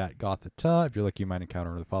Piplup, Woobat, Gothita. If you're lucky, you might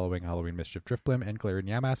encounter the following: Halloween Mischief Drifblim and Galarian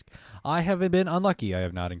Yamask. I have been unlucky. I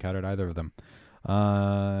have not encountered either of them.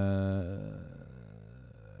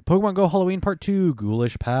 Pokemon Go Halloween Part 2,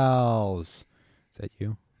 Ghoulish Pals. Is that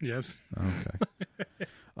you? Yes. Okay.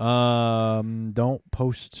 Don't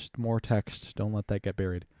post more text. Don't let that get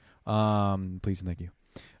buried. Please and thank you.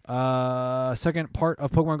 Second part of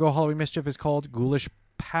Pokemon Go Halloween Mischief is called Ghoulish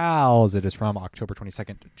Pals. It is from October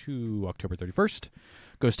 22nd to October 31st.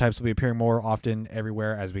 Ghost types will be appearing more often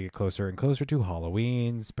everywhere as we get closer and closer to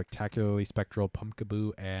Halloween. Spectacularly Spectral,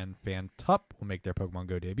 Pumpkaboo, and Fantup will make their Pokemon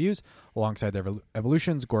Go debuts alongside their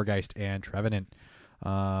evolutions, Gorgeist and Trevenant.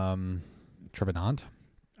 Trevenant?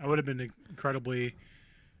 I would have been incredibly...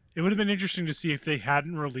 It would have been interesting to see if they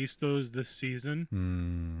hadn't released those this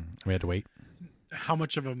season. We had to wait. How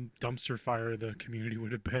much of a dumpster fire the community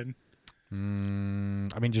would have been.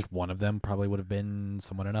 I mean, just one of them probably would have been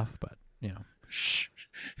somewhat enough, but, you know. Shh.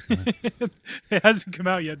 It hasn't come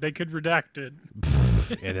out yet. They could redact it.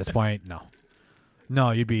 At this point, no.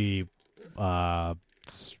 No, you'd be, what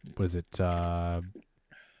is it?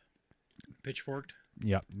 Pitchforked?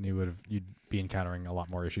 Yep, you'd be encountering a lot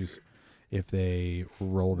more issues if they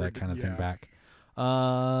roll that kind of thing back.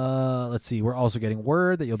 Let's see. We're also getting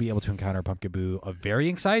word that you'll be able to encounter Pumpkaboo of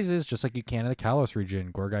varying sizes, just like you can in the Kalos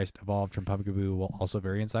region. Gorgeist evolved from Pumpkaboo will also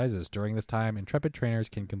vary in sizes. During this time, intrepid trainers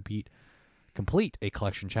can complete a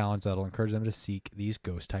collection challenge that'll encourage them to seek these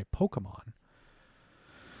ghost-type Pokemon.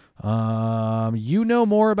 You know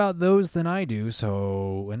more about those than I do,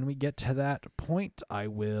 so when we get to that point, I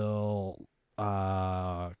will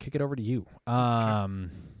kick it over to you.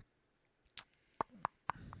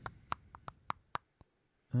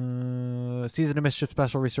 Season of Mischief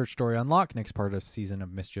Special Research Story unlock. Next part of Season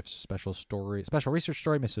of Mischief Special Research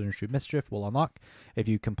Story, Misunderstood Mischief, will unlock. If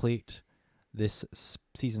you complete this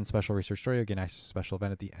season special research story, you'll get a special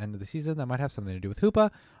event at the end of the season that might have something to do with Hoopa.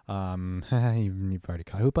 You've already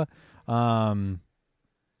caught Hoopa.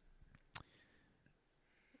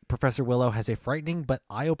 Professor Willow has a frightening but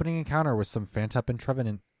eye-opening encounter with some Fantup and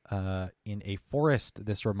Trevenant in a forest.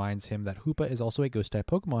 This reminds him that Hoopa is also a ghost-type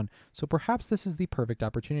Pokemon, so perhaps this is the perfect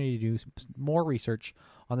opportunity to do more research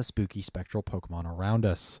on the spooky spectral Pokemon around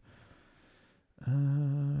us.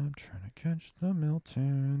 I'm trying to catch the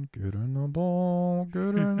Milton. Get in the ball.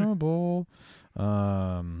 Get in the ball.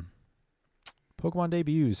 Pokemon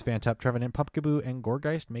debuts. Fantup, Trevenant, Pumpkaboo, and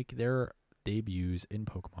Gorgeist make their debuts in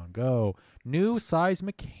Pokemon Go. New size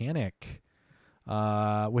mechanic.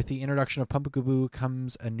 With the introduction of Pumpkaboo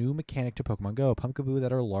comes a new mechanic to Pokemon Go. Pumpkaboo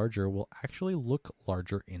that are larger will actually look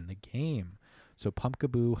larger in the game. So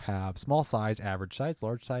Pumpkaboo have small size, average size,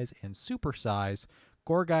 large size, and super size.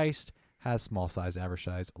 Gorgeist has small size, average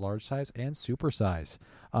size, large size, and super size.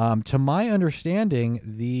 To my understanding,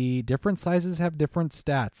 the different sizes have different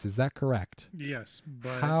stats. Is that correct? Yes,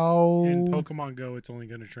 but How in Pokemon Go, it's only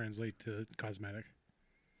going to translate to cosmetic.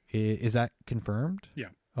 Is that confirmed? Yeah.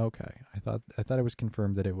 Okay. I thought it was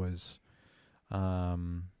confirmed that it was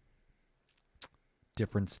different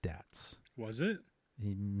stats. Was it?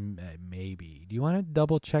 Maybe. Do you want to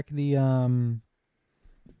double check the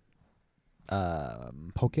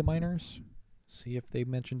Pokeminers? See if they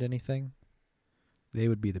mentioned anything. They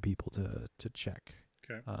would be the people to check.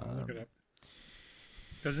 Okay, I'll look it up.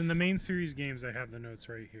 Because in the main series games, I have the notes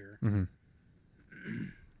right here. Mm-hmm.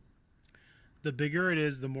 The bigger it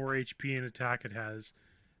is, the more HP and attack it has,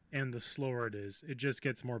 and the slower it is. It just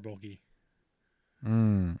gets more bulky.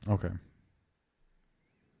 Okay.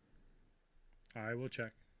 I will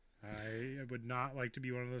check. I would not like to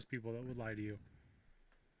be one of those people that would lie to you.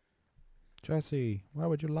 Jesse, why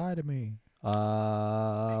would you lie to me?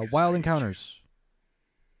 Wild Encounters.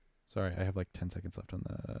 Sorry, I have like 10 seconds left on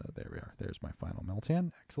the... There we are. There's my final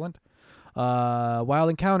Meltan. Excellent. Wild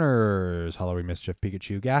Encounters. Halloween Mischief,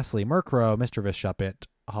 Pikachu, Ghastly, Murkrow, Mischievous Shuppet,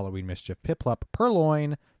 Halloween Mischief, Piplup,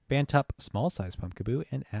 Purloin, Fantup, small-size Pumpkaboo,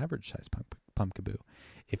 and average-size Pumpkaboo.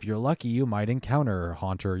 If you're lucky, you might encounter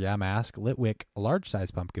Haunter, Yamask, Litwick,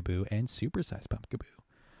 large-size Pumpkaboo, and super-size Pumpkaboo.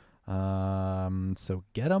 So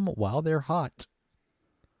get them while they're hot.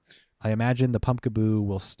 I imagine the Pumpkaboo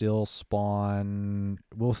will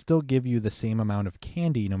still give you the same amount of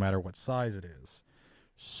candy no matter what size it is.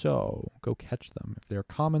 So go catch them. If they're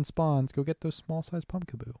common spawns, go get those small-size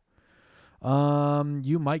Pumpkaboo.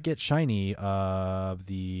 You might get shiny of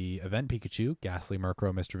the event Pikachu, Ghastly,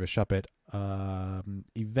 Murkrow, Mischievous Shuppet,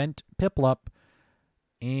 event Piplup,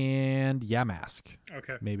 and Yamask.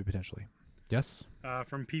 Okay. Maybe potentially. Yes?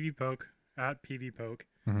 From PvPoke, at PvPoke.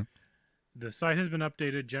 Mm-hmm. The site has been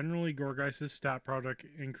updated. Generally, Gorgeist's stat product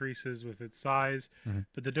increases with its size,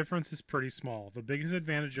 but the difference is pretty small. The biggest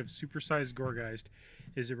advantage of supersized Gorgeist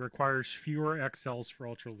is it requires fewer XLs for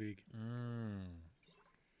Ultra League.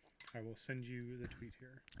 I will send you the tweet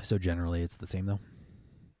here. So generally it's the same, though?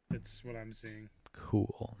 It's what I'm seeing.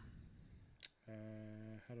 Cool.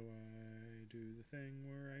 How do I do the thing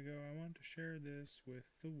where I go, I want to share this with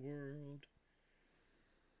the world.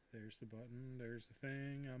 There's the button. There's the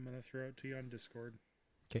thing. I'm going to throw it to you on Discord.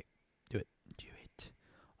 Okay. Do it. Do it.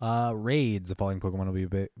 Raids. The following Pokemon will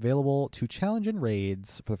be available to challenge in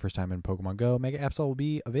raids for the first time in Pokemon Go. Mega Absol will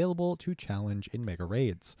be available to challenge in Mega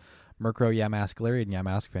Raids. Murkrow, Yamask, Galarian,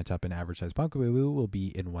 Yamask, Fantup, and average-sized Pumpkaboo will be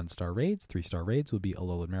in 1-star raids. 3-star raids will be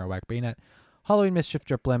Alolan, Marowak, Bayonet, Halloween Mischief,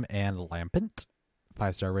 Driplim, and Lampent.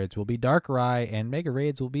 5-star raids will be Darkrai, and Mega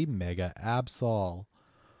Raids will be Mega Absol.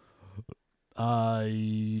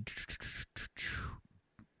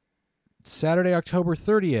 Saturday, October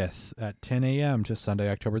 30th at 10 a.m. to Sunday,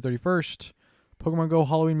 October 31st. Pokemon Go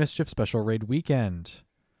Halloween Mischief Special Raid Weekend.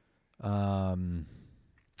 In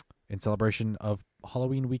celebration of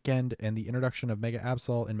Halloween weekend and the introduction of Mega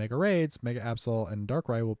Absol and Mega Raids, Mega Absol and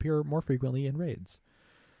Darkrai will appear more frequently in raids.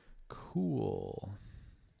 Cool.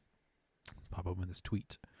 Let's pop open this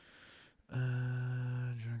tweet.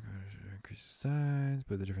 Increase size,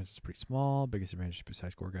 but the difference is pretty small. Biggest advantage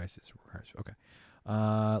besides Gorgeist is okay.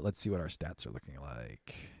 Let's see what our stats are looking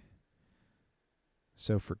like.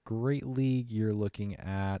 So for Great League, you're looking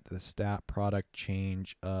at the stat product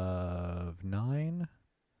change of 9.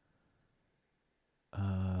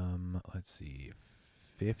 Let's see,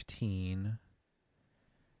 15,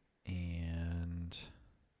 and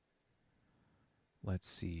let's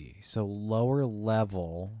see. So lower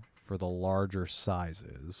level for the larger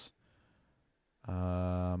sizes,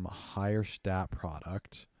 higher stat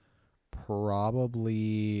product,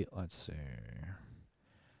 probably, let's see.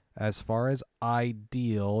 As far as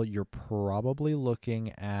ideal, you're probably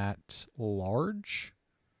looking at large,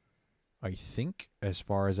 I think, as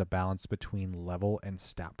far as a balance between level and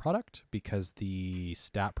stat product, because the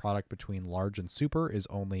stat product between large and super is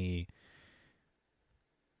only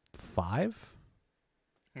 5.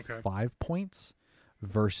 Okay. 5 points,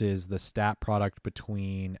 versus the stat product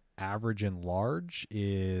between average and large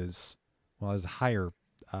is, well, there's a higher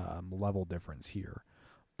level difference here,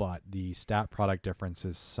 but the stat product difference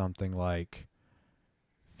is something like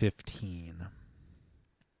 15.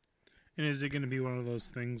 And is it going to be one of those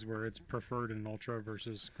things where it's preferred in Ultra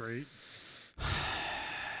versus Great?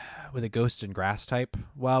 With a Ghost and Grass type?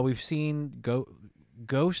 Well, we've seen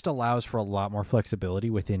Ghost allows for a lot more flexibility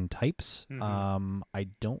within types. Mm-hmm. I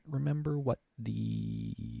don't remember what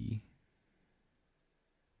its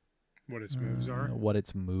moves are. What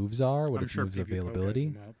its moves are, what I'm its sure moves PvP has availability.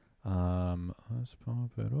 them up. Let's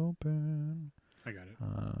pop it open. I got it.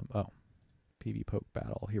 PV Poke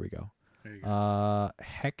Battle. Here we go. There you go.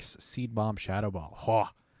 Hex, Seed Bomb, Shadow Ball.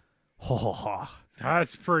 Ha.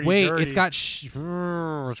 That's pretty Wait, dirty. it's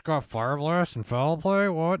got Fire Blast and Foul Play.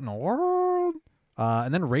 What in the world?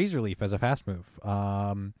 And then Razor Leaf as a fast move.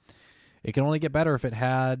 It can only get better if it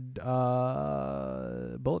had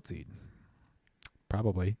Bullet Seed.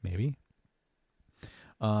 Probably, maybe.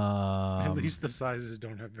 At least the sizes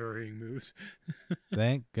don't have varying moves.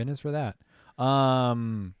 Thank goodness for that.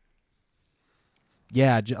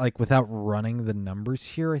 Yeah, like without running the numbers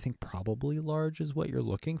here, I think probably large is what you're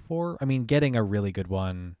looking for. I mean, getting a really good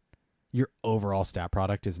one, your overall stat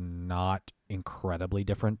product is not incredibly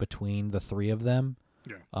different between the three of them.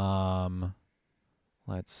 Yeah.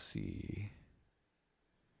 Let's see.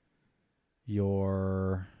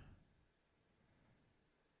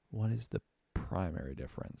 What is the primary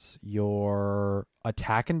difference? Your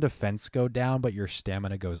attack and defense go down, but your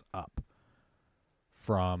stamina goes up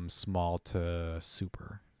from small to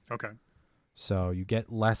super. Okay. So you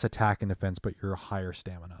get less attack and defense, but you're higher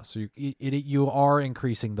stamina. So you are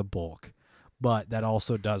increasing the bulk, but that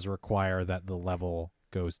also does require that the level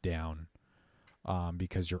goes down,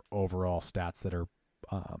 because your overall stats that are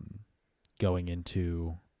going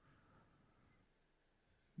into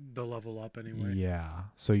the level up anyway. Yeah.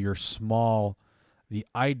 So your small, the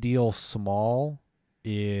ideal small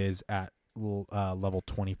is at level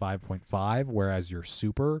 25.5, whereas your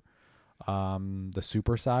super, the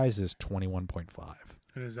super size is 21.5.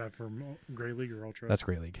 And is that for Great League or Ultra? That's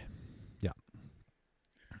Great League. Yeah.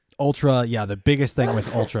 Ultra, yeah, the biggest thing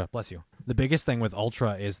with Ultra, bless you. The biggest thing with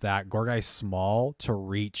Ultra is that Gorgeist small to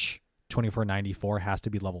reach 2494 has to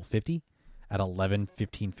be level 50 at 11,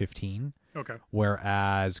 15, 15. Okay.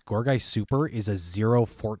 Whereas Gorgeist Super is a 0,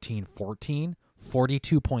 14, 14,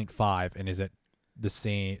 42.5, and is at the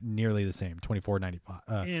same, nearly the same,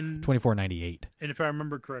 2498. And if I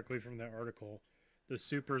remember correctly from that article, the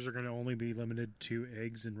supers are going to only be limited to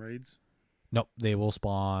eggs and raids? Nope, they will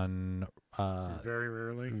spawn very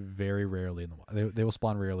rarely. Very rarely in the wild. They will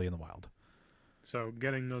spawn rarely in the wild. So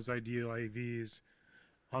getting those ideal AVs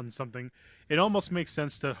on something, it almost makes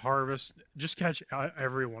sense to harvest, just catch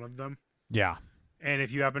every one of them. Yeah. And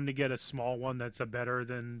if you happen to get a small one that's a better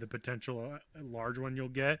than the potential large one you'll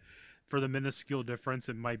get, for the minuscule difference,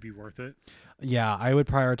 it might be worth it. Yeah, I would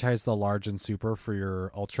prioritize the large and super for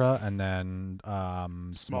your ultra, and then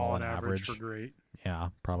small and average for great. Yeah,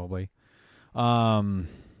 probably.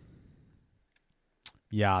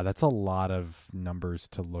 Yeah, that's a lot of numbers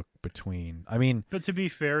to look between. I mean, but to be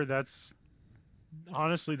fair,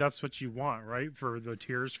 honestly that's what you want, right? For the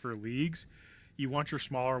tiers for leagues, you want your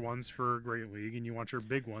smaller ones for Great League, and you want your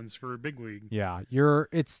big ones for Big League. Yeah,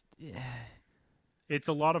 it's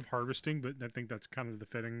a lot of harvesting, but I think that's kind of the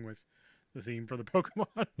fitting with the theme for the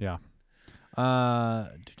Pokemon. Yeah.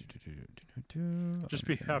 Just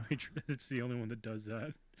be happy it's the only one that does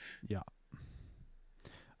that. Yeah.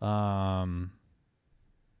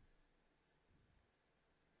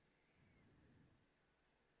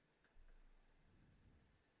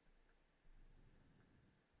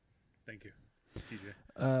 Thank you, TJ.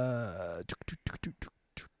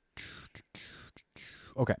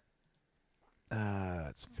 Okay.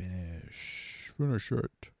 Let's finish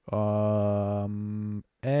it.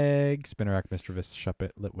 Egg, Spinarak, Mischievous,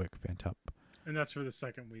 Shuppet, Litwick, Fantup. And that's for the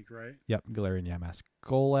second week, right? Yep, Galarian, Yamask,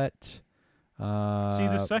 Golett. See,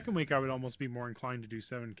 the second week I would almost be more inclined to do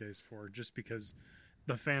 7Ks for, just because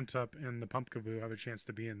the Fantup and the Pumpkaboo have a chance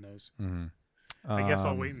to be in those. Mm-hmm. I guess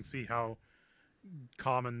I'll wait and see how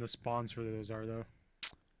common the spawns for those are, though.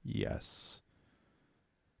 Yes.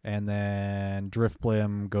 And then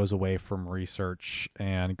Driftblim goes away from research,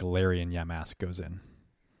 and Galarian Yamask goes in.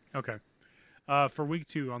 Okay. For week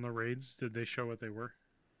 2 on the raids, did they show what they were?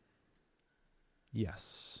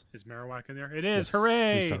 Yes. Is Marowak in there? It is. Yes.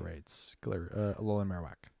 Hooray! 2-star raids. Alolan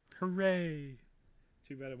Marowak. Hooray!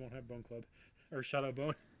 Too bad it won't have Bone Club. Or Shadow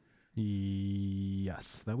Bone.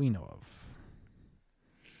 Yes, that we know of.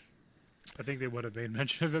 I think they would have made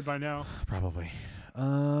mention of it by now. Probably.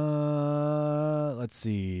 Let's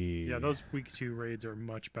see. Yeah, those week 2 raids are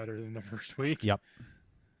much better than the first week. Yep.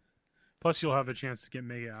 Plus, you'll have a chance to get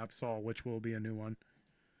Mega Absol, which will be a new one.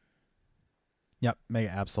 Yep, Mega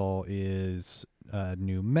Absol is a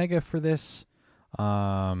new Mega for this.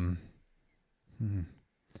 2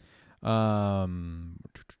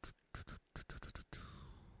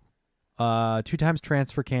 times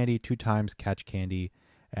Transfer Candy, 2 times Catch Candy,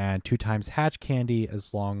 and 2 times Hatch Candy,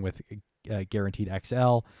 as long with Guaranteed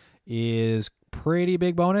XL, is pretty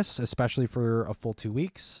big bonus, especially for a full 2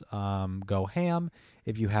 weeks. Go ham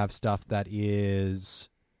if you have stuff that is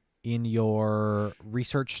in your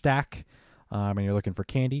research stack and you're looking for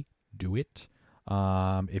candy, do it.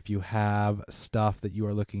 If you have stuff that you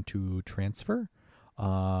are looking to transfer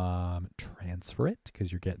it,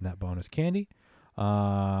 because you're getting that bonus candy.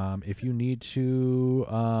 If you need to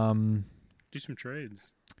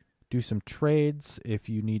do some trades, if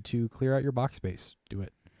you need to clear out your box space, do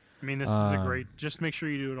it. I mean, this is a great, just make sure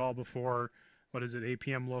you do it all before, 8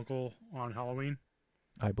 p.m. local on Halloween?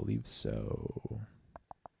 I believe so.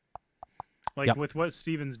 With what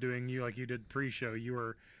Steven's doing, you did pre-show, you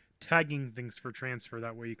were tagging things for transfer,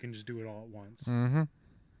 that way you can just do it all at once. Mm-hmm.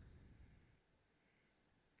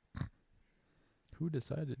 Who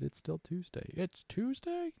decided it's still Tuesday? It's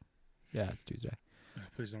Tuesday? Yeah, it's Tuesday. Oh,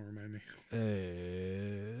 please don't remind me.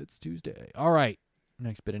 It's Tuesday. All right.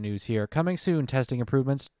 Next bit of news here. Coming soon, testing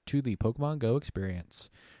improvements to the Pokemon Go experience.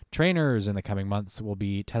 Trainers in the coming months will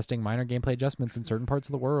be testing minor gameplay adjustments in certain parts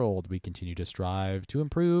of the world. We continue to strive to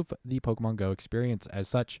improve the Pokemon Go experience. As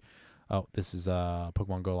such, this is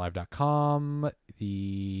PokemonGoLive.com.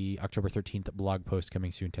 The October 13th blog post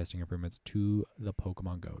coming soon, testing improvements to the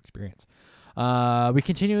Pokemon Go experience. We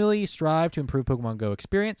continually strive to improve Pokemon Go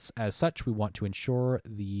experience. As such, we want to ensure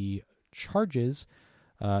the changes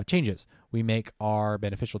we make are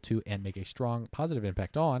beneficial to and make a strong positive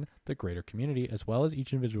impact on the greater community, as well as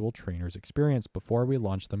each individual trainer's experience before we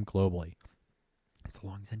launch them globally. It's a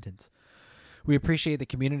long sentence. We appreciate the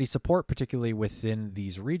community support, particularly within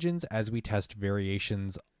these regions, as we test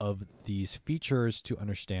variations of these features to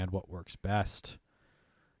understand what works best.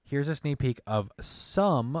 Here's a sneak peek of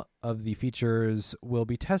some of the features we'll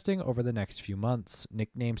be testing over the next few months.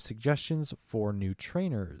 Nickname suggestions for new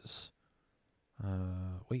trainers.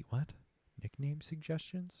 Wait, what? Nickname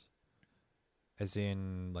suggestions? As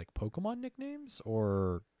in, Pokemon nicknames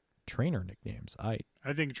or trainer nicknames? I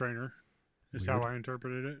think trainer is Weird. how I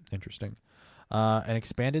interpreted it. Interesting. An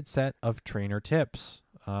expanded set of trainer tips.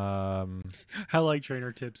 I like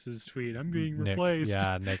trainer tips' tweet. I'm being replaced.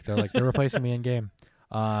 Yeah, Nick. They're replacing me in game.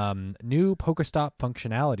 New Pokestop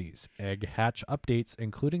functionalities, egg hatch updates,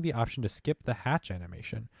 including the option to skip the hatch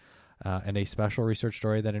animation, and a special research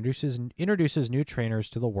story that introduces new trainers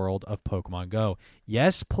to the world of Pokemon Go.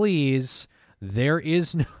 Yes, please. There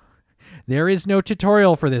is no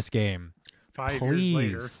tutorial for this game. 5 years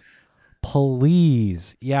later.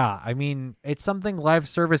 Please. Yeah, I mean, it's something live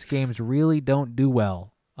service games really don't do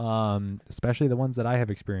well, especially the ones that I have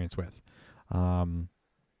experience with.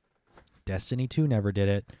 Destiny 2 never did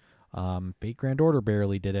it. Fate Grand Order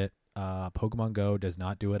barely did it. Pokemon Go does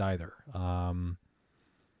not do it either.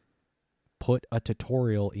 Put a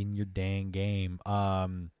tutorial in your dang game.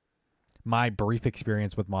 My brief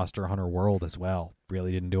experience with Monster Hunter World as well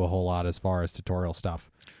really didn't do a whole lot as far as tutorial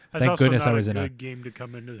stuff. That's Thank also goodness not I was a in good game to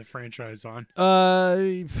come into the franchise on.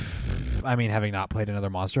 I mean, having not played another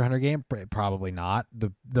Monster Hunter game, probably not.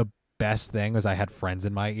 The best thing was I had friends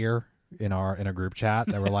in my ear in a group chat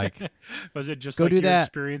that were like, Was it just Go like do your that.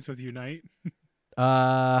 experience with Unite?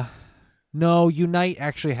 no, Unite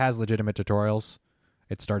actually has legitimate tutorials.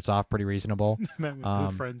 It starts off pretty reasonable. I meant with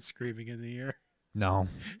the friends screaming in the ear. No.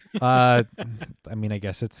 I mean, I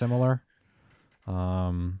guess it's similar.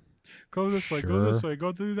 Go this way, go this way,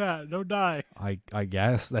 go through that. Don't die. I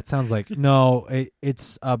guess that sounds like no.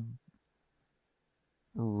 It's a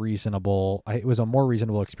reasonable. It was a more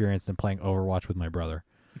reasonable experience than playing Overwatch with my brother.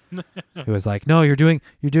 It was like, no, you're doing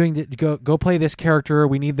go play this character.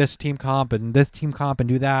 We need this team comp and this team comp and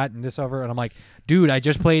do that and this over. And I'm like, dude, I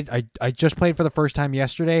just played for the first time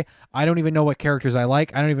yesterday. I don't even know what characters I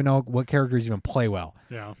like. I don't even know what characters even play well.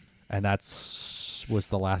 Yeah. And was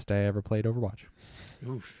the last day I ever played Overwatch.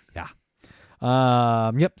 Oof. Yeah.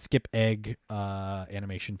 Yep. Skip egg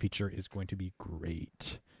animation feature is going to be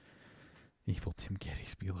great. Evil Tim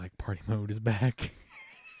Geddes be like, party mode is back.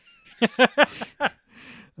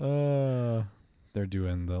 They're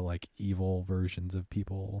doing the like evil versions of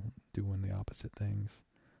people doing the opposite things.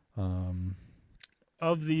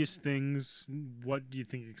 Of these things, what do you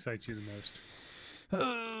think excites you the most?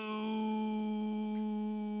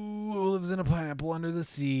 Who lives in a pineapple under the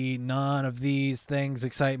sea? None of these things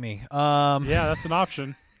excite me. Yeah, that's an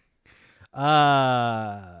option.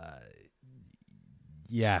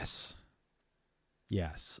 Yes.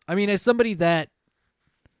 I mean, as somebody that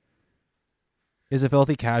is a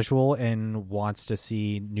filthy casual and wants to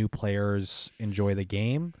see new players enjoy the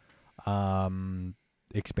game,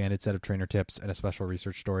 expanded set of trainer tips and a special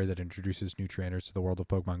research story that introduces new trainers to the world of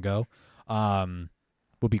Pokemon Go,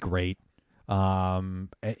 would be great.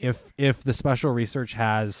 If the special research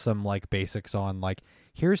has some like basics on like,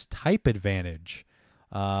 here's type advantage,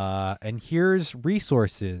 and here's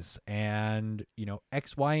resources and,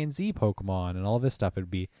 X, Y, and Z Pokemon and all this stuff,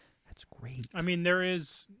 that's great. I mean, there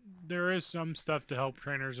is some stuff to help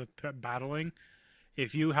trainers with battling.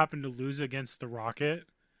 If you happen to lose against the Rocket,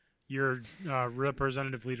 your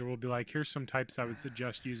representative leader will be like, here's some types I would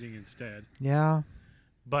suggest using instead. Yeah.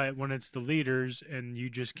 But when it's the leaders and you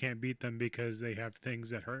just can't beat them because they have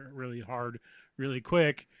things that hurt really hard, really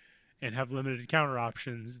quick, and have limited counter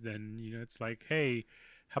options, then, it's like, hey,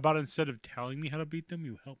 how about instead of telling me how to beat them,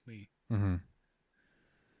 you help me? Mm-hmm.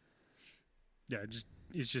 Yeah,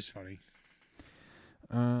 it's just funny.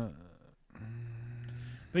 But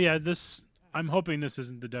yeah, I'm hoping this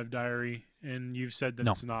isn't the Dev Diary, and you've said that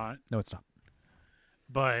it's not. No, it's not.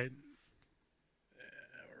 But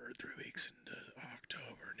we're 3 weeks into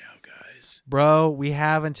October now, guys. Bro, we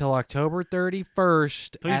have until October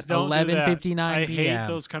 31st Please at don't 11:59 p.m. I hate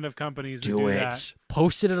those kind of companies that do that.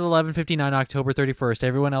 Post it at 11:59 October 31st.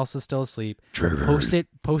 Everyone else is still asleep. Trigger.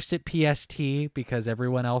 Post it PST because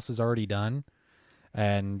everyone else is already done.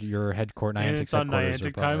 And your Niantic it's on headquarters Niantic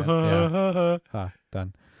are time. probably,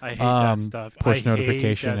 done. I hate that stuff. Push I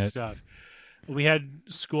notification hate that it. stuff. We had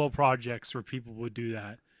school projects where people would do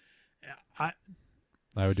that. I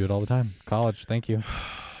would do it all the time. College, thank you.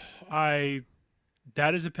 That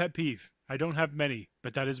is a pet peeve. I don't have many,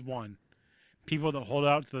 but that is one. People that hold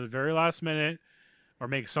out to the very last minute or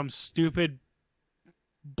make some stupid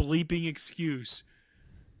bleeping excuse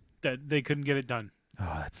that they couldn't get it done.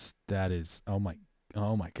 Oh, that is oh my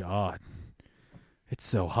God. It's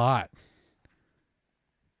so hot.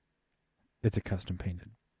 It's a custom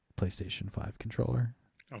painted PlayStation 5 controller.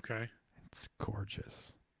 Okay. It's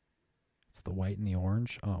gorgeous. It's the white and the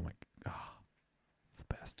orange. Oh my God. It's the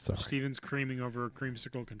best. Sorry. Steven's creaming over a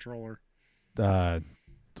creamsicle controller.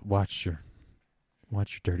 Watch your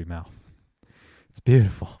dirty mouth. It's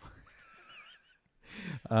beautiful.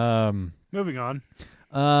 Moving on.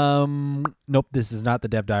 Nope, this is not the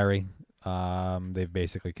Dev Diary. They've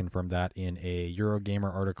basically confirmed that in a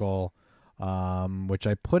Eurogamer article, which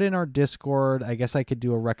I put in our Discord. I guess I could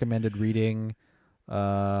do a recommended reading.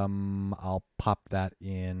 I'll pop that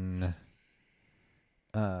in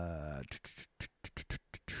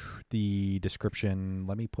the description.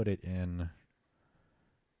 Let me put it in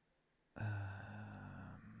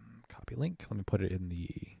copy link. Let me put it in the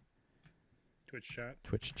Twitch chat.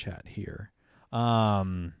 Twitch chat here.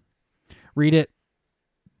 read it,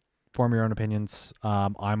 form your own opinions.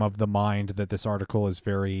 I'm of the mind that this article is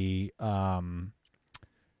very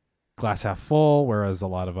glass half full, whereas a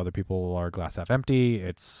lot of other people are glass half empty.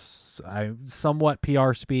 It's somewhat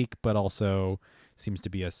PR speak, but also seems to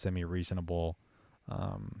be a semi-reasonable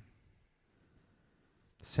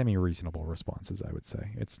responses, I would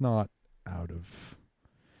say. It's not out of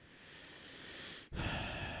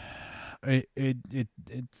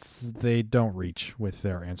it's they don't reach with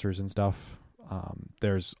their answers and stuff.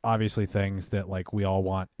 There's obviously things that like we all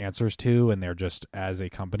want answers to, and they're just, as a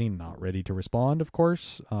company, not ready to respond, of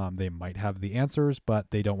course. They might have the answers,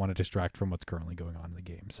 but they don't want to distract from what's currently going on in the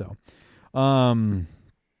game. So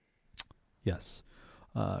yes,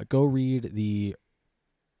 go read the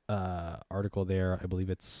article there. I believe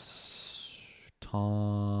it's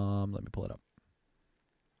Tom. Let me pull it up.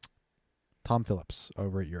 Tom Phillips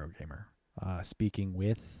over at Eurogamer, speaking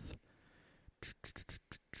with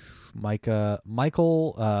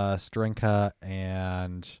Michael Strenka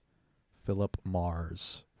and Philip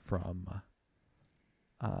Mars from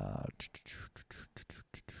From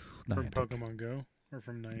Niantic. Pokemon Go or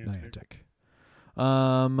from Niantic?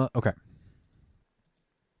 Okay.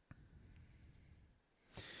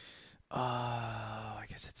 I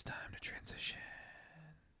guess it's time to transition.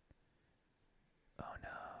 Oh no.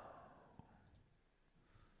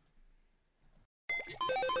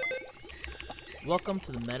 Welcome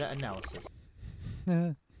to the meta-analysis.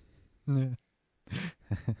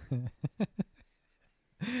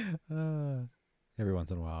 Every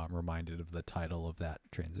once in a while, I'm reminded of the title of that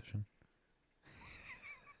transition.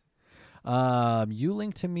 You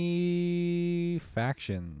linked to me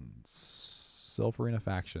factions, Silpharina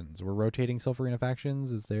factions. We're rotating Silpharina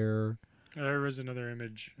factions. Is there? There is another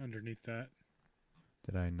image underneath that.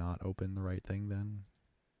 Did I not open the right thing then?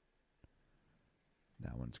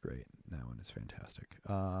 That one's great. That one is fantastic.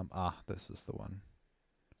 This is the one.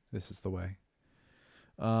 This is the way.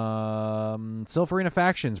 Silpharina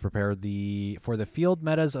factions prepare for the field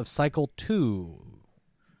metas of Cycle 2.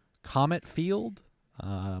 Comet Field,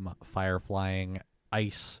 Fire Flying,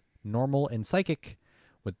 Ice, Normal, and Psychic,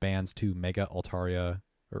 with bans to Mega, Altaria,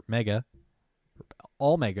 or Mega,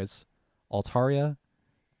 all Megas, Altaria,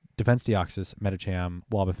 Defense Deoxys, Metacham,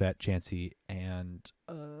 Wobbuffet, Chansey, and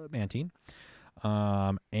Mantine.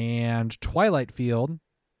 And Twilight Field.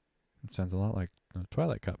 Sounds a lot like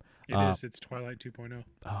Twilight Cup. It is. It's Twilight 2.0.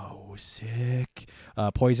 Oh, sick.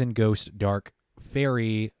 Poison, Ghost, Dark,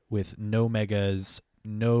 Fairy with no Megas,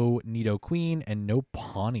 no Nidoqueen, and no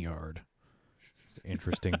Pawniard.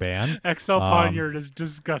 Interesting ban. XL Pawniard is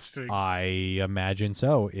disgusting. I imagine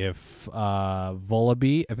so. If XL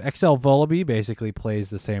Vullaby basically plays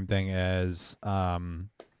the same thing as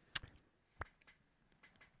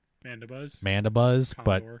Mandibuzz,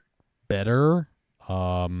 but Condor. better.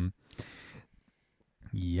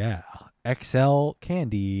 Yeah. XL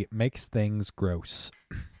Candy makes things gross.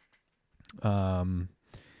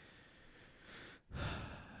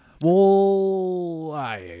 Well,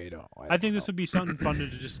 I don't I think this would be something fun to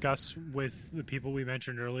discuss with the people we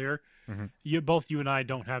mentioned earlier. Mhm. You and I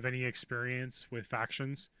don't have any experience with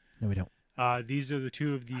factions. No, we don't. These are the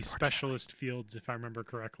two of the specialist fields, if I remember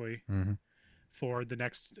correctly, Mm-hmm. for the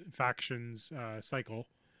next factions cycle.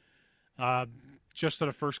 Just at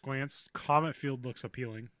a first glance, Comet Field looks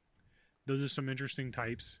appealing. Those are some interesting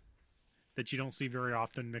types that you don't see very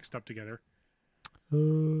often mixed up together.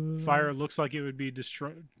 Fire looks like it would be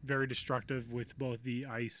very destructive with both the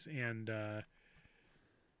ice and I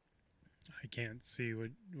can't see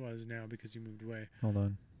what it was now because you moved away. Hold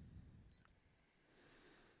on.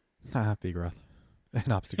 Vigoroth.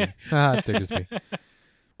 An obstacle. Diggersby.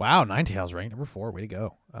 Wow, Ninetales ranked number 4. Way to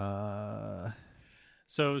go.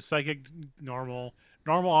 So Psychic Normal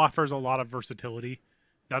offers a lot of versatility.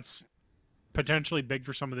 That's potentially big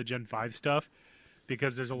for some of the Gen 5 stuff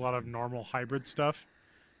because there's a lot of normal hybrid stuff.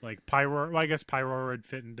 Like Pyro, well, I guess Pyro would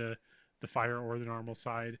fit into the fire or the normal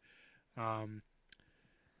side.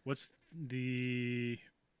 What's the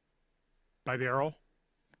Bibarel?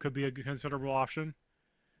 Could be a considerable option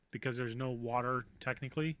because there's no water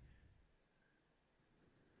technically.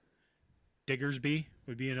 Diggersby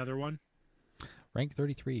would be another one. Rank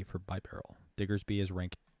 33 for Bibarel. Diggersby is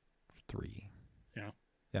rank 3.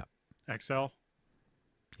 XL.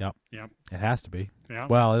 Yep. Yep. It has to be. Yeah.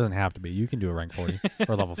 Well, it doesn't have to be. You can do a rank 40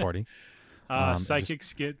 or level 40.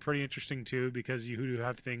 Psychics get pretty interesting too because you do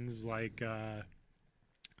have things like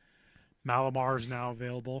Malamar is now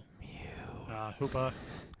available. Hoopa.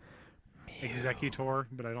 Executor,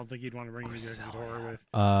 but I don't think you'd want to bring Executor with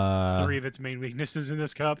 3 of its main weaknesses in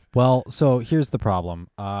this cup. Well, so here's the problem.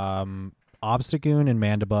 Obstagoon and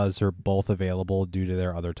Mandibuzz are both available due to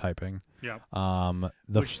their other typing. Yeah.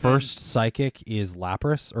 The Which first psychic is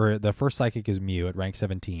Lapras, or the first psychic is Mew at rank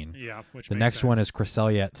 17. Yeah. Which The makes next one sense. is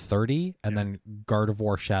Cresselia at 30, and Yeah. then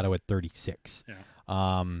Gardevoir Shadow at 36. Yeah.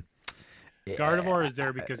 Gardevoir Gardevoir is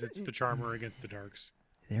there because it's the Charmer against the Darks.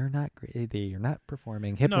 They're not great. They're not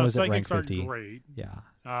performing. No, Hypno is at rank Psychics aren't 50. great.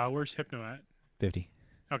 Yeah, Where's Hypno at? 50.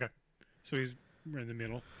 Okay. So he's right in the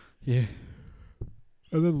middle. Yeah.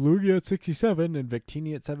 And then Lugia at 67 and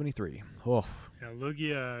Victini at 73. Oh, Yeah,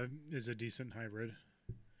 Lugia is a decent hybrid.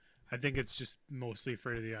 I think it's just mostly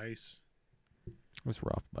afraid of the ice. it was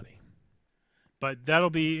rough, buddy. But that'll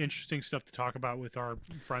be interesting stuff to talk about with our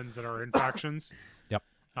friends that are in factions. Yep.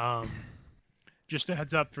 Just a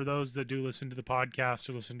heads up for those that do listen to the podcast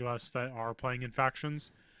or listen to us that are playing in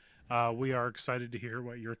factions. We are excited to hear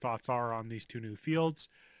what your thoughts are on these two new fields,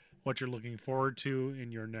 what you're looking forward to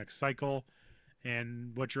in your next cycle,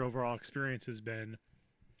 and what your overall experience has been.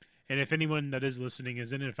 And if anyone that is listening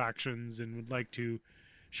is in factions and would like to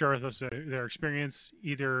share with us their experience,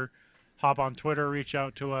 either hop on Twitter, reach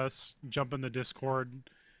out to us, jump in the Discord,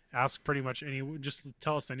 ask pretty much just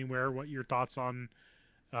tell us anywhere what your thoughts on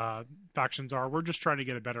factions are. We're just trying to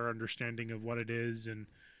get a better understanding of what it is and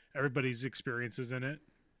everybody's experiences in it.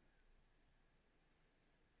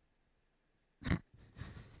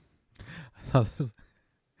 I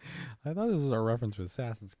thought this was a reference to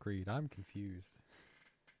Assassin's Creed. I'm confused.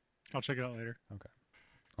 I'll check it out later.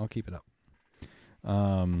 I'll keep it up.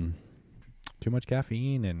 Too much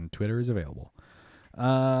caffeine and Twitter is available.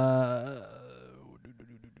 Ready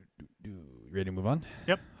to move on?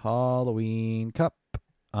 Yep. Halloween Cup.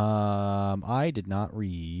 I did not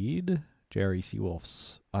read Jerry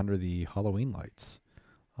Seawolf's Under the Halloween Lights.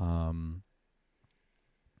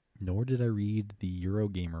 Nor did I read the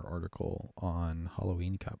Eurogamer article on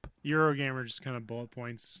Halloween Cup. Eurogamer just kind of bullet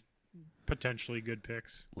points, potentially good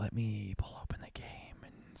picks. Let me pull open the game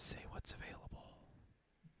and say what's available.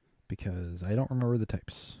 Because I don't remember the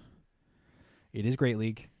types. It is Great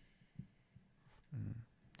League.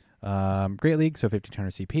 Great League, so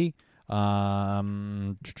 1500 CP.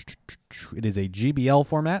 It is a GBL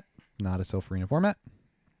format, not a Silpharina format.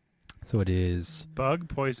 So it is... Bug,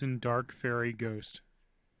 Poison, Dark, Fairy, Ghost.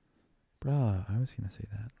 Bruh, I was going to say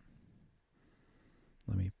that.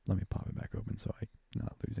 Let me pop it back open so I'm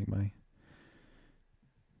not losing my...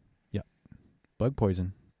 Yep. Bug,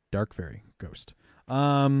 Poison, Dark Fairy, Ghost.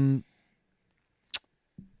 Yeah,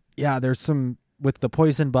 there's some... With the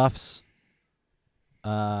poison buffs...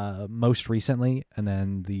 most recently, and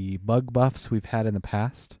then the bug buffs we've had in the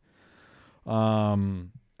past,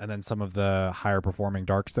 and then some of the higher performing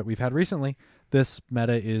darks that we've had recently. This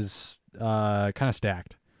meta is kind of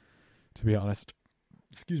stacked, to be honest.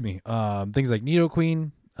 Excuse me. Things like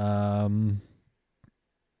Nidoqueen,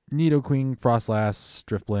 Frostlass,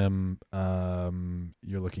 Drifblim.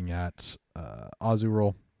 You're looking at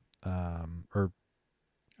Azumarill, or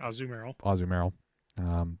Azumarill.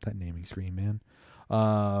 That naming screen, man.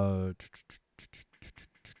 I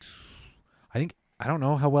don't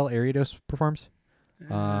know how well Ariados performs. Hit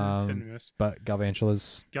and miss. But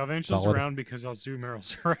Galvantula's solid. Around because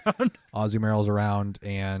Azumarill's around. Azumarill's around,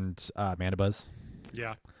 and Mandibuzz.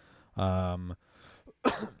 Yeah.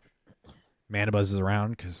 Mandibuzz is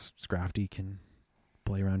around because Scrafty can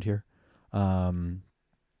play around here.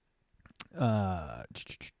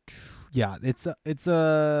 Yeah, it's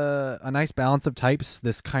a nice balance of types.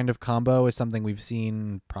 This kind of combo is something we've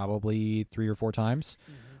seen probably 3 or 4 times,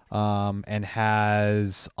 and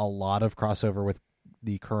has a lot of crossover with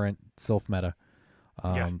the current Sylph meta.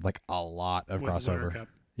 Like a lot of With Winter crossover. Cup.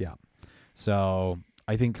 Yeah. So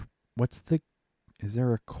I think is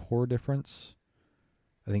there a core difference?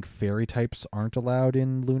 I think fairy types aren't allowed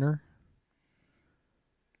in Lunar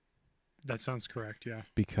That sounds correct, yeah.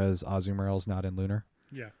 because Azumarill's not in Lunar.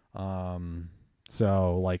 Yeah.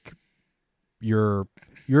 So like your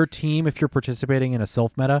team, if you're participating in a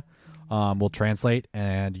Sylph meta, will translate,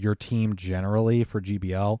 and your team generally for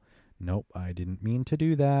GBL. Nope, I didn't mean to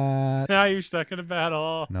do that. Now you're stuck in a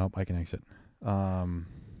battle. Nope, I can exit.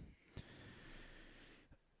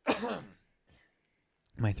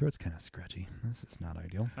 My throat's kind of scratchy. This is not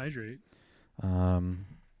ideal. Hydrate.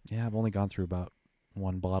 Yeah, I've only gone through about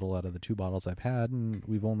 1 bottle out of the 2 bottles I've had, and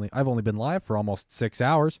I've only been live for almost 6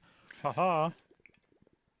 hours. Haha.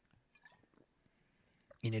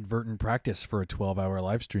 Inadvertent practice for a 12-hour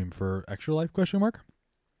live stream for Extra Life ? Oh,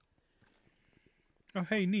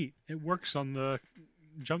 hey, neat. It works on the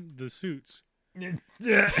suits.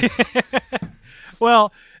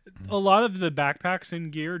 Well, a lot of the backpacks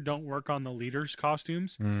and gear don't work on the leaders'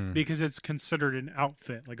 costumes because it's considered an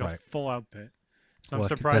outfit, like a Right. full outfit. So I'm Well,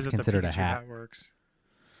 surprised that's that the considered a Pikachu hat. works.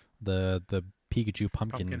 The Pikachu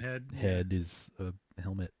pumpkin head. head is a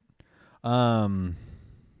helmet.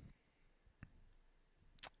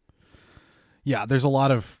 Yeah, there's a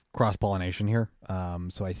lot of cross pollination here.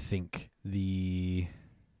 So I think the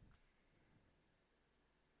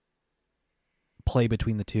play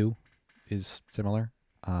between the two is similar.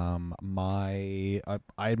 I'm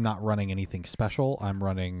not running anything special. I'm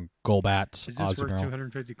running Golbat, Is this worth Azumarill.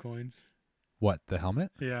 250 coins? What, the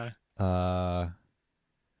helmet? Yeah.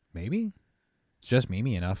 Maybe. It's just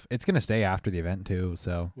memey enough. It's gonna stay after the event too,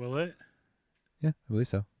 so Will it? yeah, I believe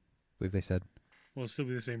so. I believe they said. Will it still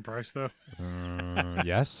be the same price though?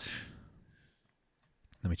 Yes.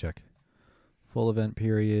 Let me check. Full event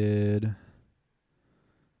period.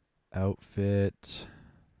 Outfit.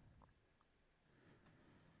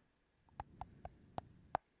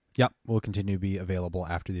 Yep, will continue to be available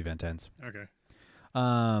after the event ends. Okay.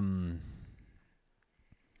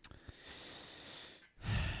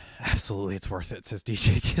 Absolutely, it's worth it, says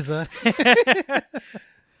DJ Kizza.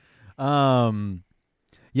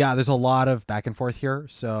 Yeah, there's a lot of back and forth here,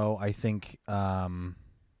 so I think if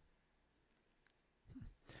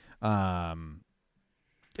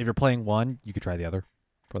you're playing one, you could try the other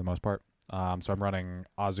for the most part. So I'm running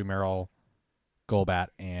Azumarill, Golbat,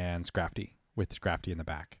 and Scrafty with Scrafty in the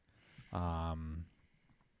back.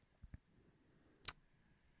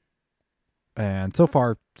 And so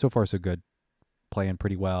far so good. Playing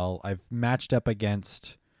pretty well. I've matched up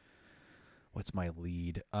against, what's my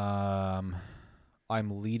lead? I'm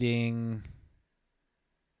leading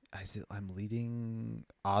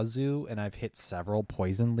Azu, and I've hit several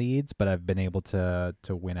poison leads, but I've been able to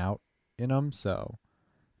win out in them, so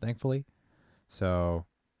thankfully. So,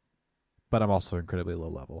 but I'm also incredibly low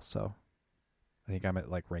level, so I think I'm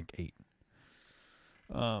at like rank 8.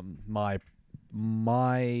 My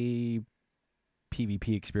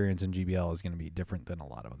PvP experience in GBL is going to be different than a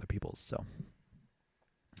lot of other people's. So,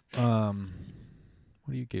 what are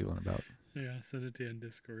you giggling about? Yeah, send it to you in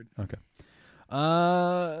Discord. Okay.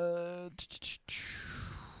 I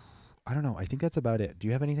don't know. I think that's about it. Do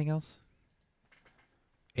you have anything else?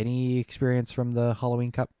 Any experience from the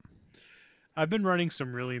Halloween Cup? I've been running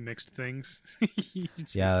some really mixed things.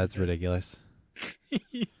 Yeah, that's ridiculous.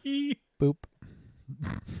 Boop.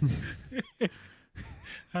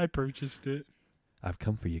 I purchased it. I've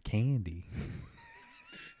come for your candy.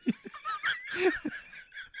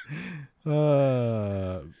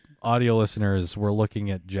 Audio listeners, we're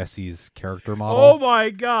looking at Jesse's character model. Oh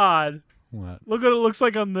my god! What? Look what it looks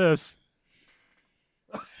like on this.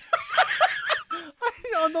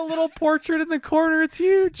 On the little portrait in the corner, it's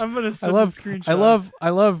huge. I'm gonna send a screenshot. I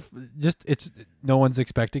love just it's no one's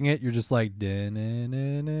expecting it. You're just like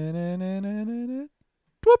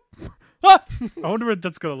whoop. Ah! I wonder what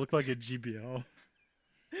that's gonna look like at GBL.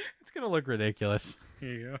 It's gonna look ridiculous.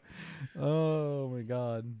 Here you go. Oh my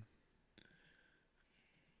god.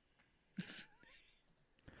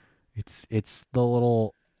 It's the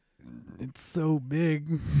little. It's so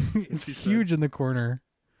big. It's huge in the corner.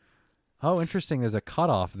 Oh, interesting. There's a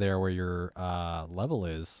cutoff there where your level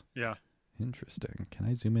is. Yeah. Interesting. Can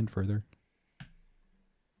I zoom in further?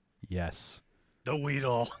 Yes. The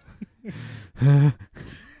Weedle.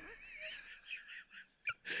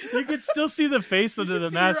 You can still see the face under the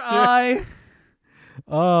mask. Eye.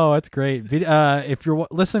 Oh, that's great. If you're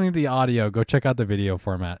listening to the audio, go check out the video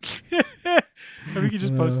format. Or we could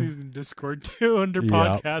just post these in Discord too under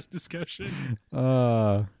podcast discussion.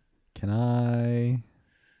 Can I?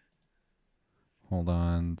 Hold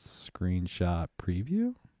on. Screenshot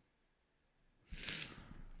preview.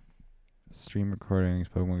 Stream recordings.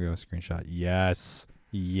 Pokemon Go screenshot. Yes.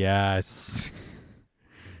 Yes.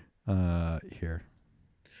 Here.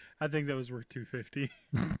 I think that was worth $250.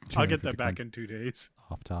 I'll get that back in 2 days.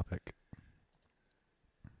 Off topic.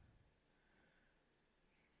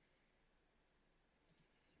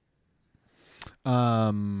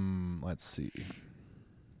 Let's see.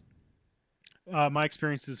 My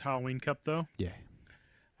experience is Halloween Cup though. Yeah.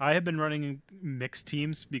 I have been running mixed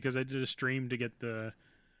teams because I did a stream to get the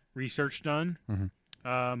research done.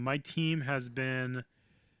 Mm-hmm. My team has been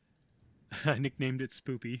I nicknamed it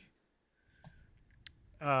Spoopy.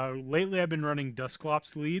 Lately I've been running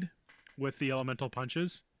Dusclops lead with the elemental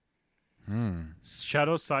punches.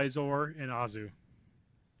 Shadow Sizor and Azu.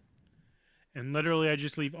 And literally I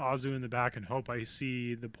just leave Azu in the back and hope I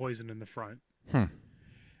see the poison in the front.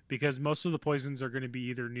 Because most of the poisons are going to be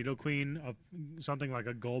either Nidoqueen, of something like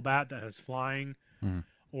a Golbat that has flying,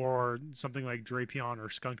 or something like Drapion or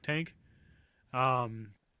Skunk Tank.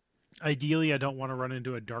 Ideally, I don't want to run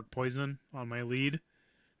into a Dark Poison on my lead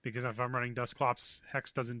because if I'm running Dusclops,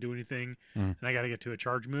 Hex doesn't do anything, Mhm. and I got to get to a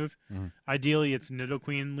charge move. Mhm. Ideally, it's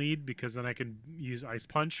Nidoqueen lead because then I can use Ice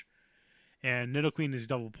Punch, and Nidoqueen is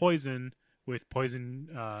double poison with poison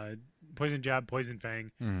jab, poison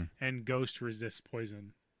fang, Mhm. and Ghost resists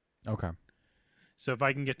poison. Okay. So if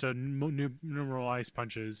I can get to numeral Ice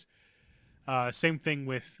Punches, same thing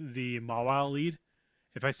with the Mawile lead.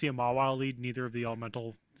 If I see a Mawile lead, neither of the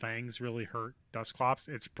elemental fangs really hurt Dusclops.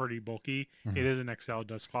 It's pretty bulky. Mhm. It is an XL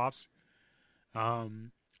Dusclops.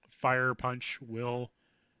 Fire Punch will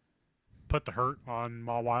put the hurt on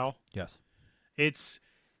Mawile. Yes. It's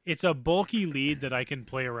a bulky lead that I can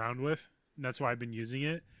play around with. And that's why I've been using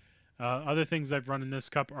it. Other things I've run in this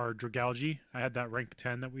cup are Dragalge. I had that rank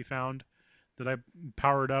 10 that we found that I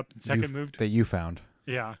powered up and second moved. That you found.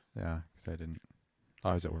 Yeah. Yeah, because I didn't.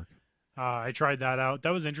 I was at work. I tried that out.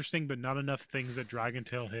 That was interesting, but not enough things that Dragon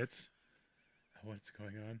Tail hits. What's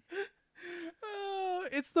going on?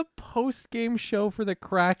 It's the post-game show for the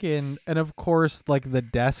Kraken, and of course, like the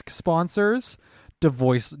desk sponsors,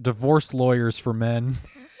 divorce lawyers for men.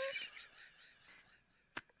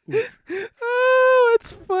 Oh,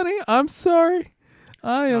 it's funny. I'm sorry.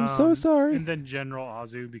 I am so sorry. And then General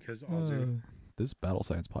Azu because Azu. This Battle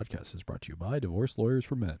Science podcast is brought to you by Divorce Lawyers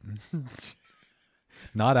for Men.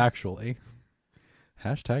 Not actually.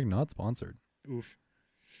 Hashtag not sponsored. Oof.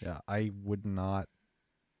 Yeah, I would not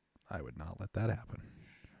let that happen.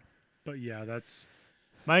 But yeah, that's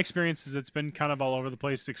my experience. Is it's been kind of all over the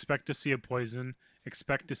place. Expect to see a poison.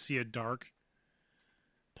 Expect to see a dark.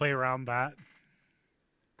 Play around that.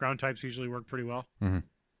 Ground types usually work pretty well. Mm-hmm.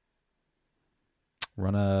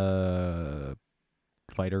 Run a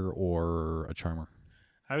fighter or a charmer.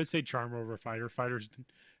 I would say charm over fighter. Fighters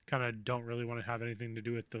kind of don't really want to have anything to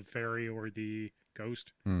do with the fairy or the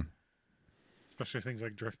ghost. Especially things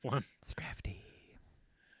like Driftbloom. It's crafty.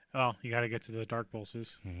 Oh, you got to get to the dark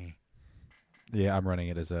pulses. Yeah, I'm running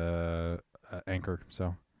it as a anchor.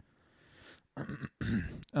 So, is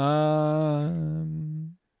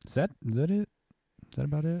that it? Is that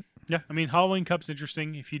about it? Yeah, I mean, Halloween Cup's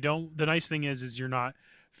interesting. If you don't, the nice thing is you're not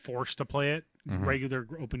forced to play it. Mhm. Regular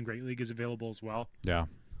Open Great League is available as well. Yeah.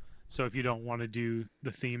 So if you don't want to do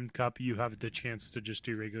the themed cup, you have the chance to just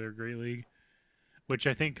do regular Great League, which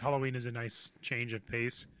I think Halloween is a nice change of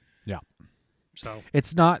pace. Yeah. So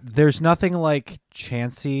It's not. There's nothing like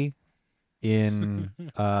Chansey in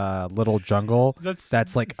Little Jungle.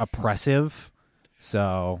 That's like oppressive.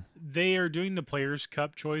 So they are doing the Players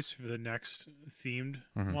Cup choice for the next themed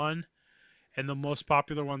Mhm. one, and the most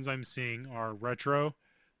popular ones I'm seeing are Retro,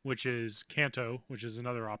 which is Kanto, which is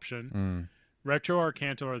another option. Retro or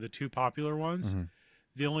Kanto are the two popular ones. Mhm.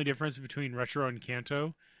 The only difference between Retro and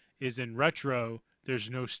Kanto is in Retro,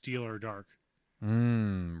 there's no Steel or Dark.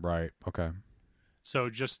 Right. Okay.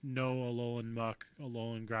 So just no Alolan Muck,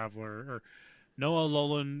 Alolan Graveler, or no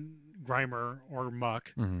Alolan Grimer or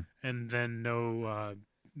Muck, Mhm. and then no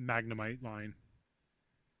Magnemite line.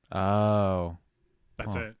 Oh.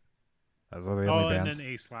 That's Huh. it. Those are the Oh, only and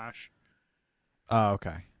bands. then A/. Oh,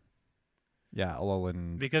 okay. Yeah,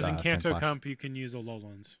 Alolan. Because in Kanto Sandslash. Cup, you can use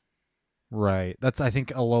Alolans. Right. That's I think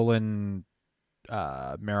Alolan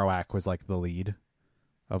Marowak was like the lead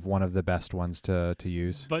of one of the best ones to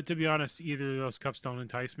use. But to be honest, either of those cups don't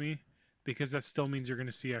entice me because that still means you're going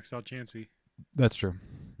to see XL Chansey. That's true.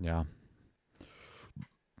 Yeah.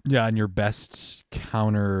 Yeah, and your best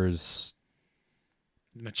counters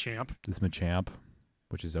Machamp. is Machamp,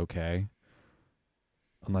 which is okay.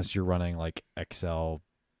 Unless you're running like XL.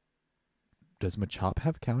 Does Machop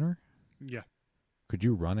have counter? Yeah, Could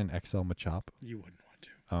you run an XL Machop? you wouldn't want to.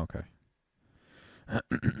 Oh, okay.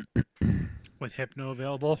 With Hypno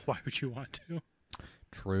available, why would you want to?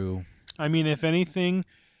 True. I mean, if anything,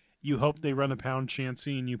 you hope they run a Pound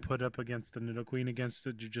Chansey and you put up against the Nidoqueen against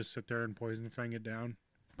it. You just sit there and Poison Fang it down.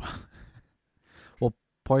 Well,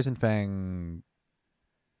 Poison Fang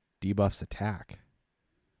debuffs attack,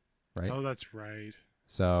 right? Oh, that's right.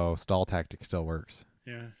 So stall tactic still works.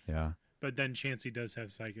 Yeah. Yeah. But then Chansey does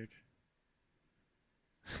have Psychic.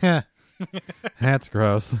 That's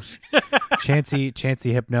gross.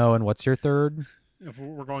 Chansey Hypno, and what's your third? If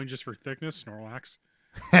we're going just for thickness, Snorlax.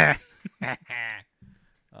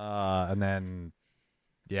 And then,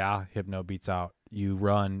 yeah, Hypno beats out. You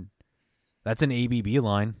run. That's an ABB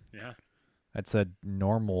line. Yeah. That's a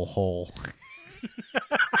normal hole.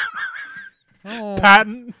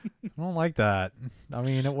 Patent. I don't like that. I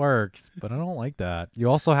mean, it works, but I don't like that. You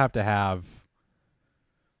also have to have.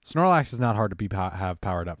 Snorlax is not hard to be have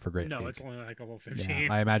powered up for Great No, League. it's only like level Yeah,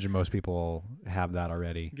 15. I imagine most people have that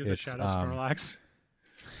already. Give the It's, Shadow Snorlax.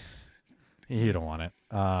 You don't want it.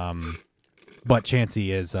 But Chansey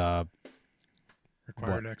is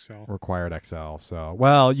Required XL. required XL. So,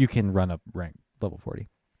 well, you can run up rank level 40,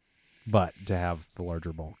 but to have the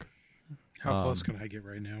larger bulk. How close can I get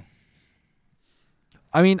right now?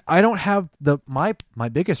 I mean, I don't have my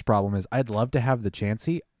biggest problem is I'd love to have the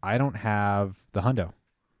Chansey. I don't have the Hundo.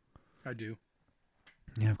 I do.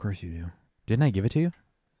 Yeah, of course you do. Didn't I give it to you?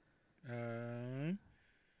 Uh, I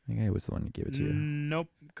think I was the one to give it to you. Nope.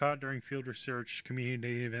 Caught during field research,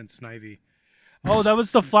 community event, Snivy. Oh, that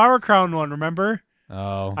was the Flower Crown one, remember?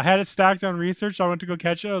 Oh. I had it stacked on research. I went to go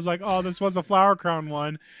catch it. I was like, oh, this was a Flower Crown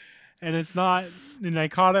one. And it's not. And I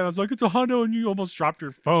caught it. I was like, it's a Hundo, and you almost dropped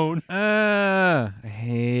your phone. I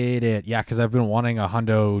hate it. Yeah, because I've been wanting a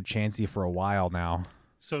Hundo Chansey for a while now.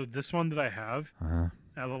 So this one that I have Uh-huh.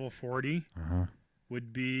 at level 40 Uh-huh.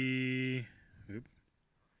 would be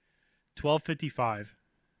 1255.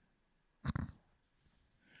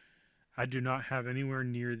 I do not have anywhere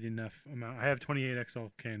near the enough amount. I have 28 XL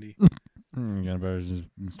candy. You gotta better just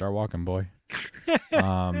start walking, boy.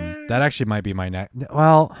 That actually might be my next.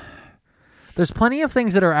 Well, there's plenty of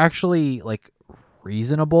things that are actually like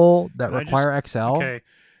reasonable that Can I require XL. Okay.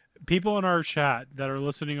 People in our chat that are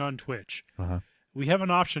listening on Twitch, Uh-huh. we have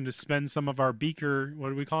an option to spend some of our beaker,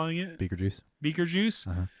 what are we calling it? Beaker juice. Beaker juice?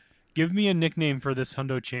 Uh-huh. Give me a nickname for this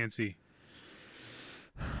Hundo Chansey.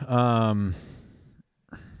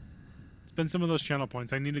 Spend some of those channel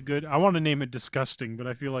points. I need a good. I want to name it Disgusting, but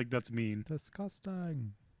I feel like that's mean.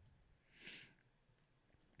 Disgusting.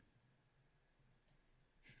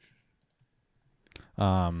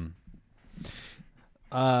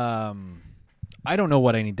 I don't know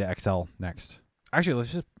what I need to XL next. Actually,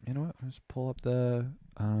 let's just let's pull up the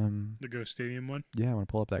The Ghost Stadium one? yeah, I want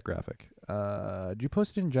to pull up that graphic. Did you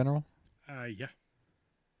post it in general? Yeah.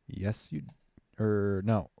 Yes, you or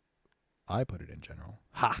no. I put it in general.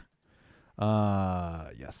 Ha.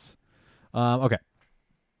 Yes. Okay.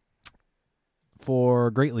 For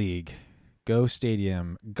Great League, Go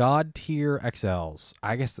Stadium, God tier XLs.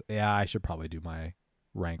 I guess I should probably do my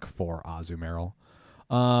rank for Azumarill.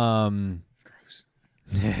 Gross.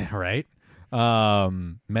 Yeah, right.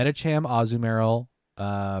 Metacham, Azumarill,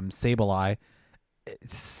 Sableye,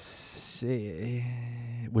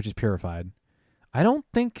 which is purified. I don't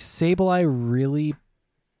think Sableye really.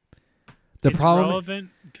 It's relevant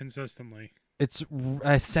consistently. It's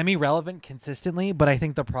semi-relevant consistently, but I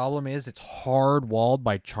think the problem is it's hard-walled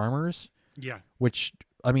by Charmers, Yeah. which,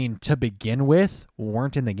 I mean, to begin with,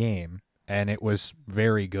 weren't in the game, and it was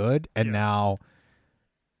very good, and Yeah. now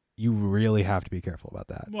you really have to be careful about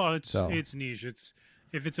that. Well, it's So- it's niche. It's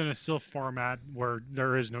if it's in a Sylph format where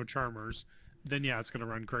there is no Charmers, then yeah, it's gonna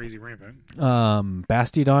run crazy rampant.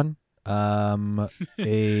 Bastidon, a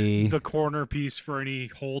The corner piece for any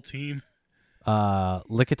whole team.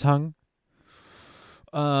 Lickitung,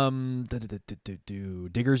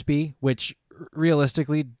 Diggersby, which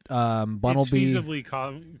realistically, It's Bunnelby,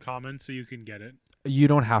 feasibly common, so you can get it. you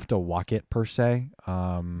don't have to walk it per se.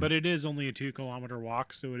 But it is only a 2-kilometer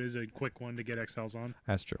walk, so it is a quick one to get XLs on.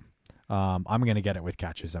 That's true. I'm going to get it with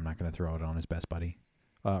catches. I'm not going to throw it on his best buddy,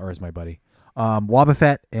 or as my buddy.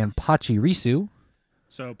 Wobbuffet and Pachirisu.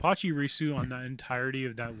 So Pachirisu on the entirety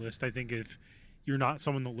of that list, I think if you're not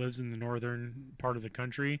someone that lives in the northern part of the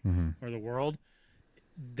country or the world,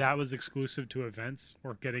 that was exclusive to events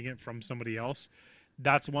or getting it from somebody else.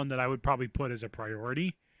 That's one that I would probably put as a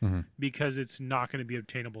priority because it's not going to be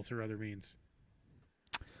obtainable through other means.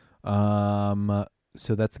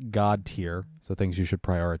 So that's God tier. So things you should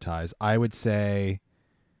prioritize. I would say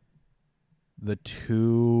the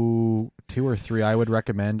two or three I would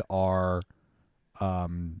recommend are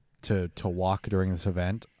to walk during this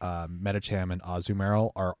event. Metacham and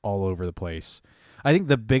Azumarill are all over the place. I think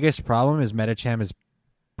the biggest problem is Metacham is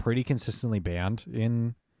pretty consistently banned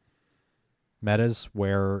in metas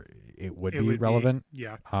where it would be relevant.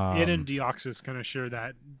 Yeah. It and Deoxys kind of share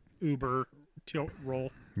that Uber tilt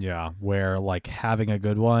role. Yeah, where like having a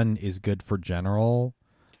good one is good for general,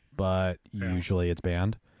 but usually it's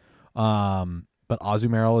banned. But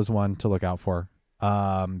Azumarill is one to look out for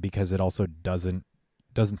because it also doesn't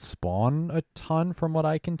spawn a ton from what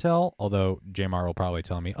I can tell. Although Jamar will probably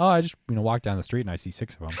tell me, "Oh, I just walk down the street and I see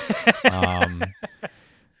 6 of them."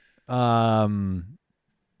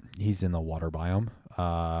 He's in the water biome.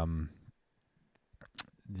 And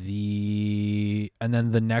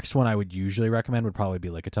then the next one I would usually recommend would probably be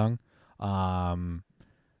Lickitung.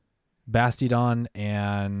 Bastidon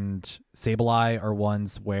and Sableye are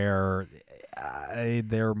ones where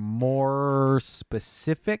they're more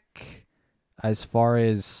specific as far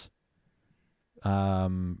as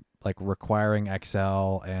like requiring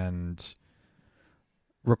XL and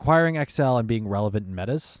being relevant in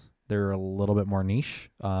metas. They're a little bit more niche.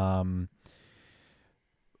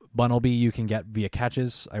 Bunnelby you can get via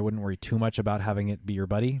catches. I wouldn't worry too much about having it be your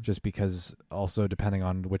buddy, just because also depending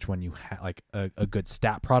on which one you like a good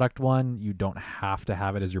stat product one, you don't have to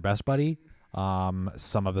have it as your best buddy.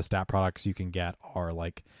 Some of the stat products you can get are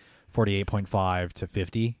like 48.5 to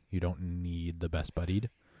 50. You don't need the best buddied.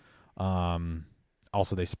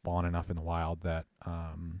 Also, they spawn enough in the wild that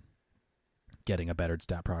getting a bettered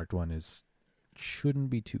stat product one shouldn't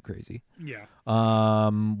be too crazy. Yeah.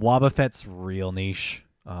 Wobbuffet's real niche.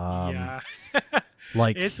 Yeah.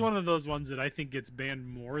 Like it's one of those ones that I think gets banned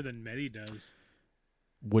more than Medi does.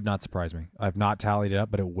 Would not surprise me. I've not tallied it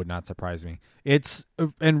up, but it would not surprise me. It's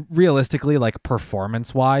and realistically, like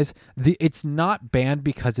performance wise, it's not banned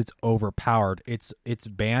because it's overpowered. It's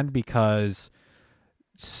banned because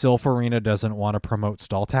Sylph Arena doesn't want to promote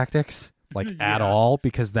stall tactics like at Yeah. all,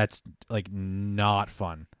 because that's like not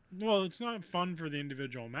fun. Well, it's not fun for the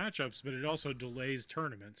individual matchups, but it also delays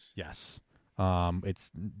tournaments. Yes.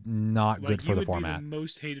 It's not Like, good for you the would format. be the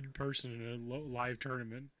most hated person in a live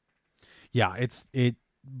tournament. Yeah, it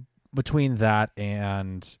between that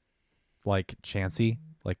and like Chansey,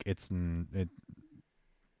 like it's not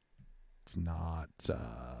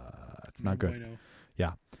No good.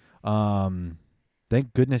 bueno.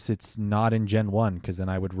 Thank goodness it's not in Gen 1, because then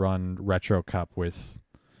I would run Retro Cup with...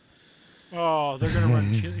 Oh, they're going to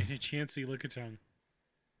run Chansey Lickitung.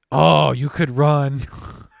 Oh, you could run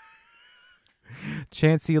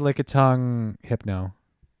Chansey Lickitung Hypno.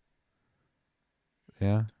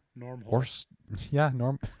 Yeah. Normal. Or, yeah,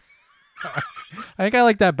 Norm. I think I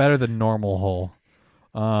like that better than Normal Hole.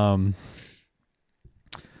 And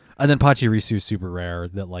then Pachirisu super rare,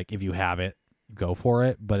 that like if you have it, go for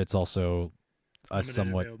it, but it's also a Limited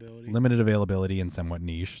somewhat availability. limited availability and somewhat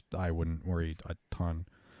niche. I wouldn't worry a ton.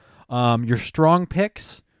 Your strong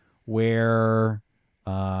picks, where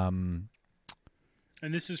And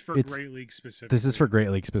this is for it's- Great League specifically. this is for Great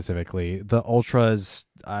League specifically. The Ultras,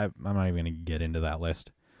 I'm not even going to get into that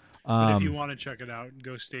list. But if you want to check it out,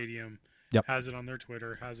 Go Stadium Yep. has it on their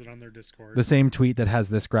Twitter, has it on their Discord. The same tweet that has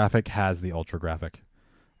this graphic has the Ultra graphic.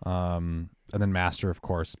 And then Master, of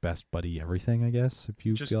course, best buddy everything, I guess, if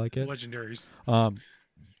you Just feel like it. legendaries.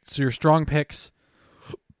 So your strong picks,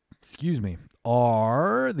 excuse me,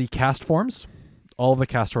 are the cast forms. All of the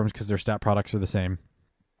cast forms, because their stat products are the same.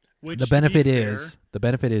 Which, The to be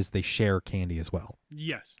benefit is they share candy as well.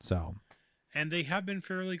 yes, So and they have been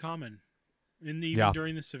fairly common even Yeah.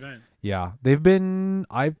 during this event. yeah, they've been.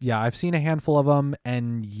 I've seen a handful of them,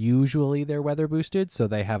 and usually they're weather boosted, so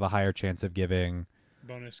they have a higher chance of giving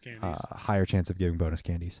Bonus candies. bonus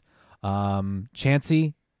candies.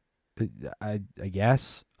 Chansey, I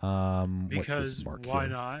guess. What's because this mark why here?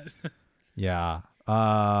 not? Yeah.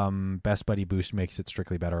 Best buddy boost makes it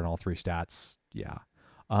strictly better in all three stats. Yeah.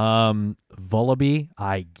 Vullaby,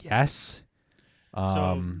 I guess.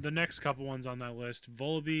 So the next couple ones on that list: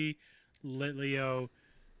 Volby, Litleo,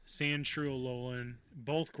 Sandshrew Alolan,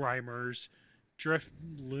 both Grimers,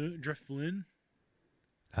 Drifloon.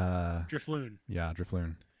 Yeah,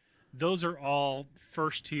 Drifloon. Those are all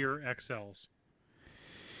first tier XLs.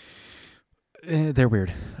 They're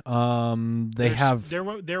weird.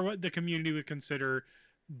 They're what the community would consider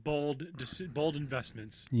bold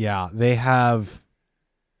investments. Yeah, they have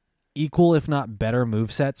equal, if not better,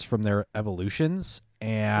 movesets from their evolutions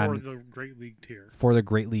and For the Great League tier. for the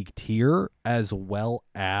Great League tier, as well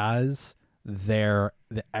as the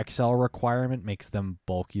XL requirement makes them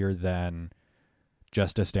bulkier than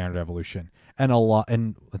just a standard evolution. And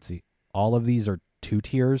let's see, all of these are 2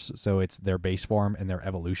 tiers, so it's their base form and their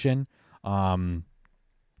evolution. XL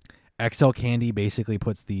Candy basically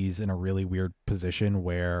puts these in a really weird position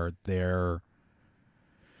where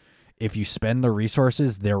if you spend the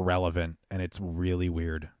resources, they're relevant, and it's really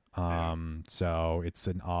weird. So it's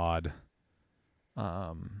an odd.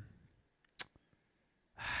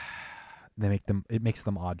 It makes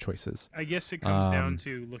them odd choices, I guess it comes down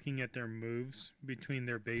to looking at their moves between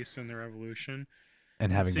their base and their evolution,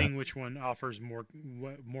 and having seeing which one offers more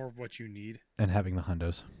of what you need. and having the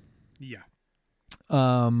hundos. Yeah.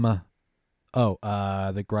 The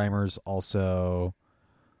Grimers also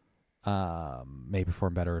may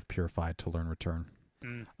perform better if purified to learn return.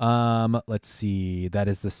 Let's see. That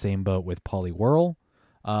is the same boat with Poliwhirl.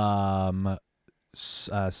 Was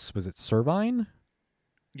it Servine?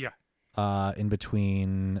 Yeah. In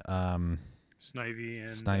between Snivy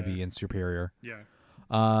and Superior. yeah.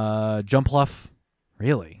 Jumpluff.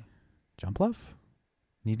 Really? Jumpluff?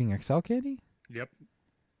 Needing XL candy? Yep.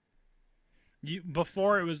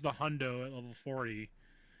 Before it was the Hundo at level 40,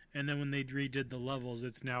 and then when they redid the levels,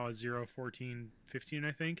 it's now a 0, 14, 15,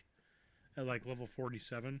 I think, at like level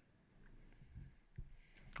 47.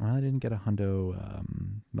 Well, I didn't get a hundo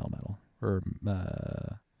Melmetal or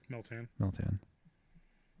Meltan. Meltan.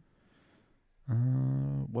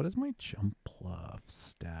 What is my jump bluff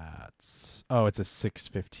stats? Oh, it's a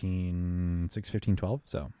 615, 12.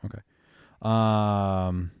 So okay.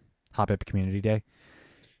 Hop Community Day.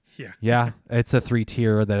 Yeah. Yeah, it's a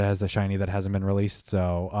 3-tier that has a shiny that hasn't been released.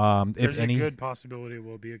 So There's if any, a good possibility it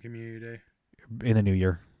will be a community day. in the new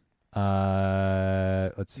year.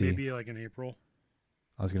 Let's see. Maybe like in April.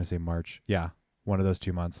 I was gonna say March. Yeah, one of those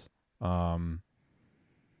 2 months.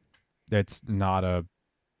 It's not a.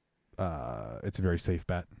 It's a very safe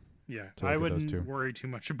bet. Yeah, to I look at those two. wouldn't worry too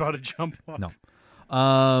much about a jump off. No.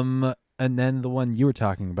 And then the one you were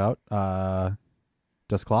talking about,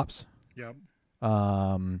 Dusclops. Yep.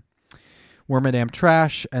 Wormadam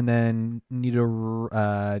Trash, and then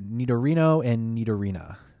Nidorino and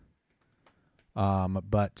Nidorina.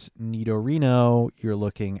 But Nidorino, you're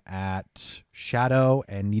looking at Shadow,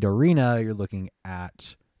 and Nidorina, you're looking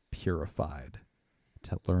at Purified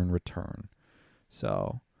to learn Return.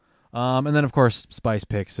 So, and then of course spice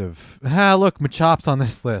picks of look, Machops on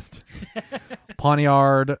this list.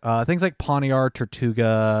 Pawniard, things like Pawniard,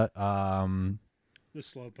 Tortuga, The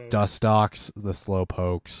Slowpoke. Dustox, the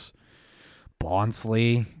Slowpokes,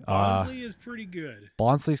 Bonsley. Bonsley is pretty good.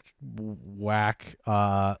 Bonsley's whack.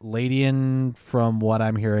 Ladian, from what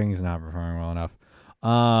I'm hearing, is not performing well enough.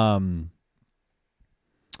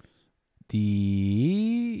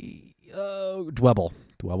 The Dwebble.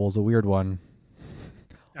 Dwebble's a weird one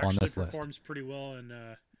Actually on this list. performs pretty well in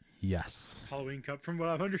Yes. Halloween Cup, from what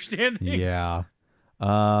I'm understanding. Yeah.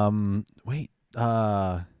 Wait.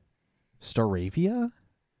 Staravia?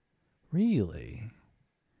 Really?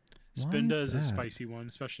 Spinda is is a that? spicy one,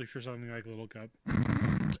 especially for something like Little Cup.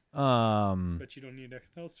 But you don't need anything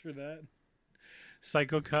else for that.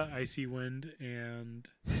 Psycho Cut, Icy Wind, and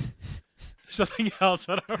something else.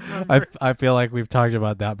 I don't remember. I feel like we've talked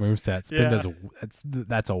about that moveset.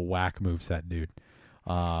 That's a whack moveset, dude.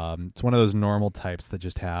 It's one of those normal types that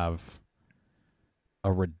just have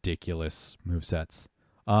a ridiculous movesets.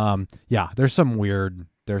 Yeah, there's some weird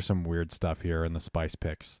stuff here in the spice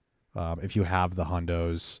picks. If you have the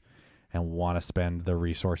hundos and want to spend the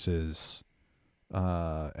resources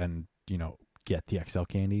and get the XL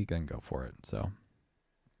candy, then go for it. So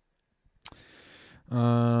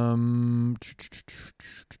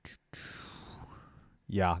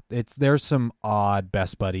yeah, there's some odd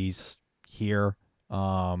best buddies here.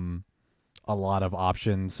 A lot of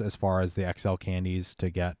options as far as the XL candies to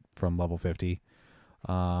get from level 50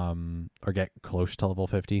 or get close to level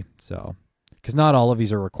 50. So because not all of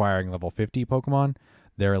these are requiring level 50 Pokemon,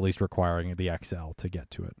 they're at least requiring the XL to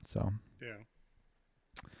get to it. So Yeah.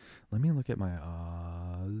 let me look at my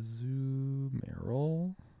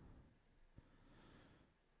Azumarill.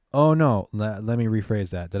 Oh no, let me rephrase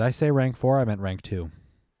that. Did I say rank 4? I meant rank 2.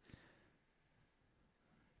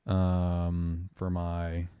 For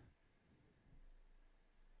my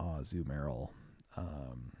Azumarill.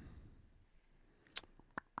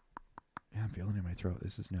 Yeah, I'm feeling it in my throat.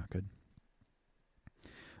 This is not good.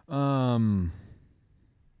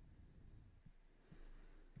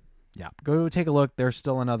 Yeah, go take a look. There's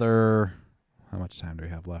still another. How much time do we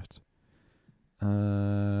have left?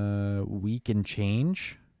 Week and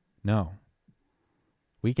change? No.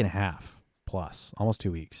 Week and a half plus, almost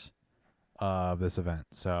 2 weeks of this event.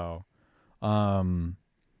 So,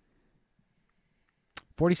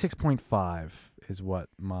 46.5 is what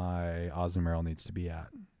my Azumarill needs to be at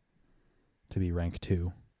to be rank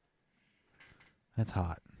 2. That's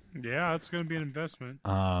hot. Yeah, it's going to be an investment.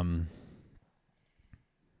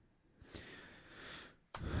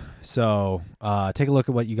 So take a look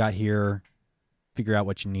at what you got here. Figure out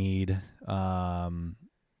what you need.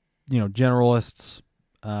 Generalists.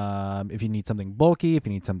 If you need something bulky, if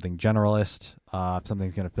you need something generalist, if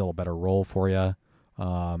something's going to fill a better role for you.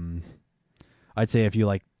 I'd say if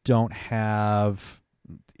you don't have,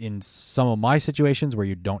 in some of my situations where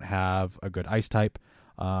you don't have a good ice type,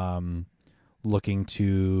 looking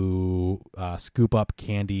to scoop up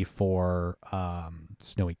candy for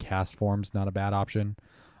snowy cast forms, not a bad option.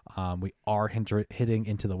 We are hitting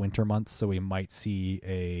into the winter months, so we might see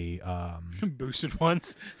a boosted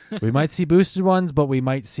ones. we might see boosted ones, but we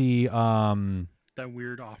might see that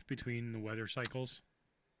weird off between the weather cycles.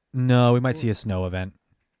 No, we might see a snow event.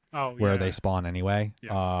 Oh, where yeah. they spawn anyway.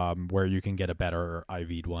 Yeah. Where you can get a better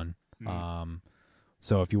IV'd one.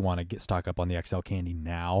 So if you want to get stock up on the XL candy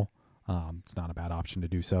now, it's not a bad option to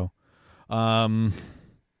do so. And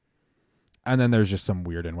then there's just some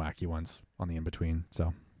weird and wacky ones on the in between.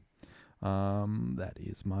 So, That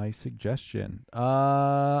is my suggestion.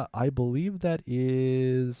 I believe that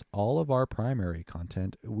is all of our primary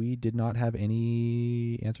content. We did not have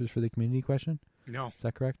any answers for the community question. No, Is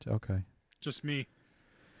that correct? Okay. just me.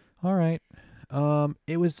 All right.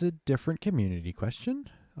 It was a different community question.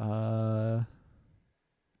 Not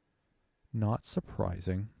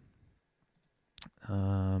surprising. We're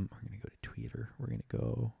gonna go to Twitter. We're gonna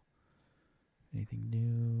go anything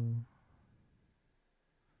new.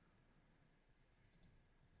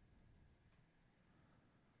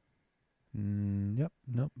 Yep.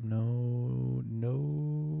 Nope. No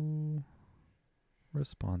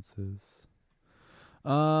responses.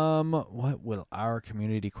 What will our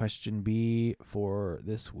community question be for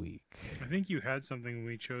this week? I think you had something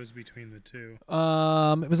we chose between the two.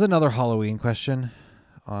 It was another Halloween question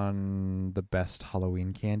on the best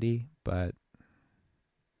Halloween candy, but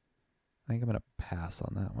I think I'm gonna pass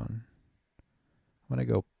on that one. I'm gonna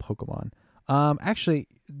go Pokemon. Actually,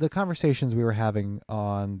 the conversations we were having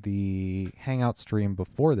on the Hangout stream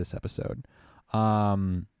before this episode,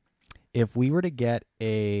 if we were to get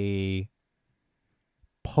a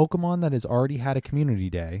Pokemon that has already had a community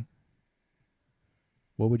day,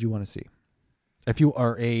 what would you want to see? If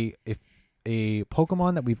a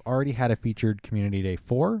Pokemon that we've already had a featured community day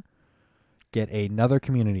for, get another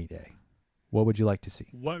community day, what would you like to see?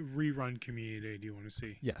 What rerun community day do you want to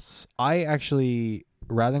see? Yes. I actually,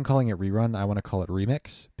 rather than calling it rerun, I want to call it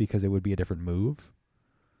remix because it would be a different move.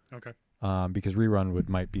 Okay. Because rerun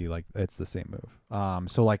might be like, it's the same move.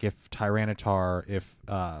 So like if Tyranitar, if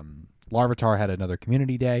Larvitar had another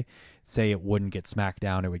community day, say it wouldn't get smacked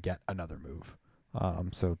down, it would get another move.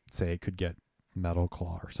 So say it could get Metal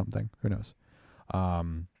Claw or something. Who knows?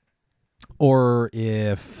 Or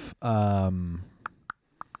if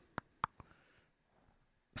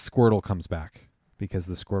Squirtle comes back because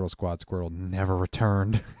the Squirtle Squirtle never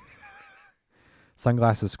returned.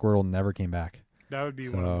 Sunglasses Squirtle never came back. That would be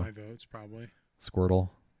one of my votes, probably. Squirtle.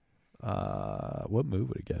 What move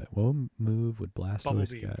would it get? What move would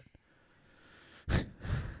Blastoise get?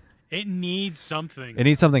 It needs something. It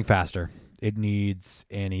needs something faster. It needs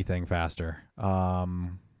anything faster.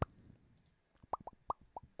 Well,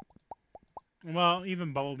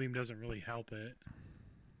 even Bubble Beam doesn't really help it.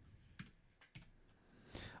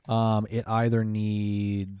 It either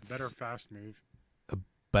needs Better fast move.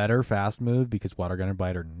 better fast move because Water Gun and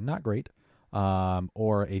Bite are not great.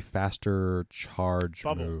 Or a faster charge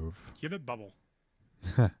move. Give it Bubble.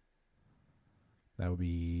 That would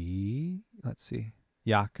be, let's see.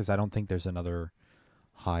 Yeah, because I don't think there's another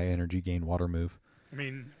high energy gain water move. I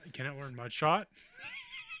mean, can it learn Mud Shot?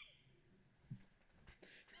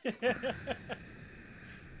 Let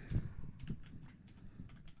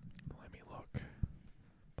me look.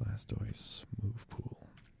 Blastoise move pool.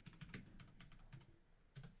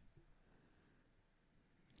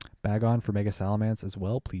 Bag on for Mega Salamence as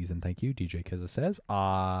well, please and thank you. DJ Kizza says,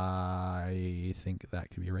 I think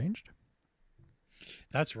that could be arranged.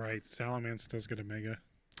 That's right. Salamence does get a Mega.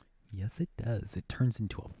 Yes, it does. It turns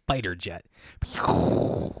into a fighter jet.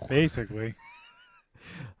 Basically.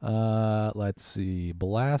 Let's see.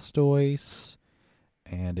 Blastoise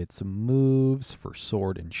and its moves for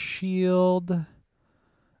Sword and Shield.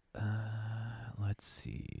 Let's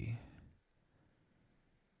see.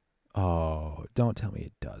 Oh, don't tell me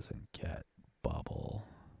it doesn't get Bubble.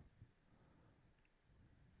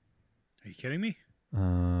 Are you kidding me?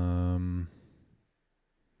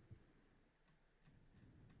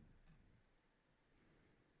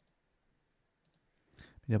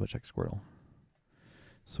 Double check Squirtle.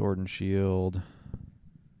 Sword and Shield.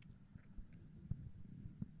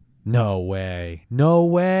 No way. No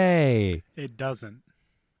way. It doesn't.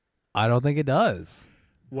 I don't think it does.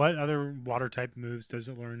 What other water type moves does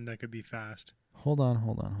it learn that could be fast? Hold on. I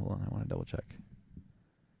want to double check.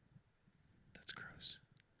 That's gross.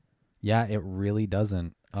 Yeah, it really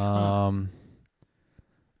doesn't.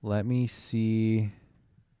 Let me see.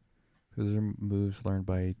 Those are moves learned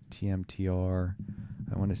by TMTR.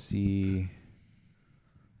 I want to see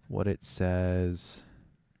what it says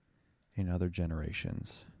in other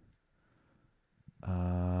generations.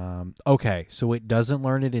 Okay, so it doesn't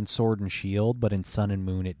learn it in Sword and Shield, but in Sun and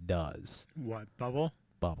Moon it does. What, Bubble?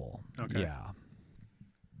 Bubble. Okay. Yeah.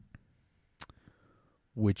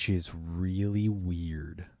 Which is really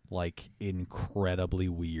weird. Like, incredibly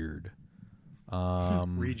weird.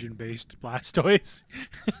 Region-based Blastoise.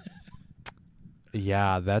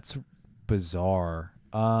 Yeah, that's bizarre.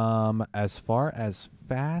 As far as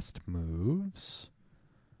fast moves,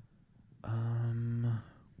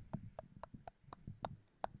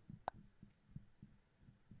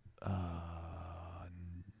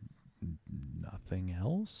 nothing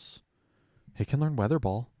else. It can learn Weather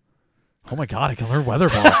Ball. Oh my god, it can learn Weather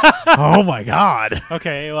Ball. Oh my god.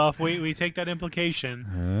 Okay, well, if we take that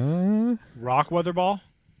implication, rock weather ball.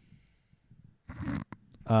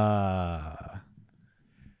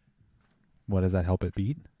 What does that help it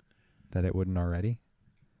beat? That it wouldn't already?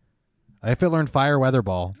 If it learned Fire Weather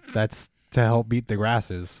Ball, that's to help beat the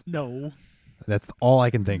grasses. No. That's all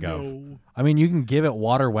I can think of. No. I mean, you can give it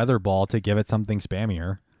Water Weather Ball to give it something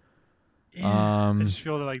spammier. I just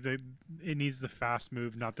feel like it needs the fast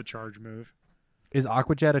move, not the charge move. Is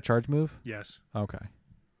Aqua Jet a charge move? Yes. Okay.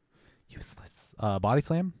 Useless. Body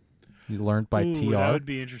Slam? You learned by Ooh, TR. that would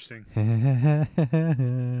be interesting.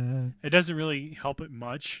 It doesn't really help it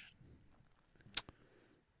much.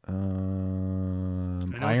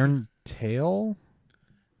 Iron Tail?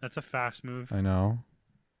 That's a fast move. I know.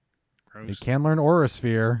 Gross. It can learn Aura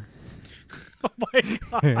Sphere. Oh my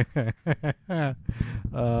god.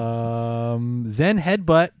 Zen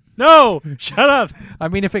Headbutt. No! Shut up! I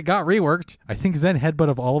mean, if it got reworked, I think Zen Headbutt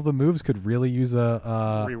of all of the moves could really use a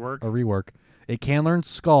rework. It can learn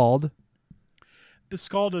Scald. The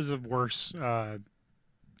Scald is a worse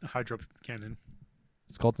Hydro Cannon.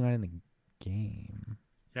 Scald's not in the game.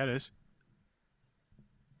 Yeah, it is.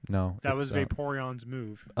 No. That was Vaporeon's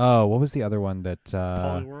move. Oh, what was the other one that...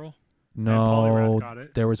 Poliwhirl? No, Poliwrath got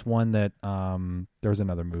it. there was one that... there was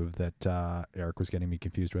another move that Eric was getting me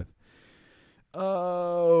confused with.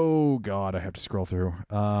 Oh, God, I have to scroll through.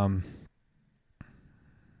 Was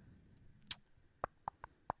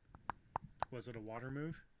it a water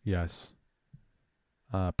move? Yes.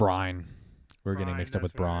 Brine. We're getting mixed up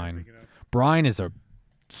with that's what I'm Brine. thinking of. Brine is a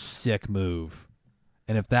sick move.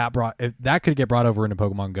 And if that could get brought over into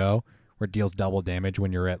Pokemon Go, where it deals double damage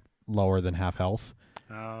when you're at lower than half health,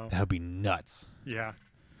 Oh. that would be nuts. Yeah.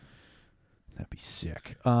 That'd be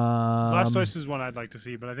sick. Blastoise is one I'd like to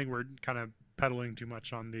see, but I think we're kind of peddling too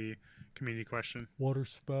much on the community question. Water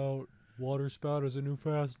Spout. Water Spout is a new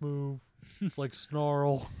fast move. It's like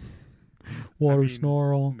Snarl. Water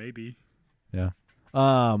Snarl. Maybe. Yeah.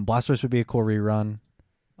 Blastoise would be a cool rerun.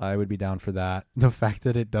 I would be down for that. The fact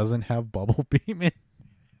that it doesn't have Bubble Beam in...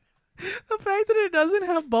 The fact that it doesn't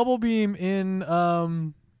have Bubble Beam in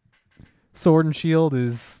Sword and Shield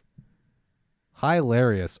is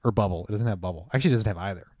hilarious. Or Bubble. It doesn't have Bubble. Actually, it doesn't have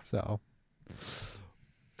either. So...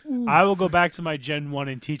 Oof. I will go back to my Gen 1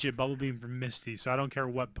 and teach it Bubble Beam from Misty, so I don't care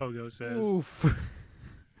what Pogo says. Oof.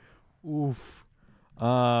 Oof.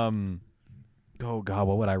 Oh God,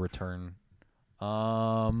 what would I return?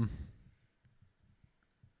 I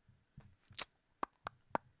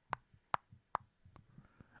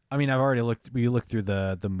mean, I've already we looked through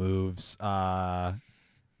the moves. A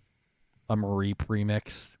Mareep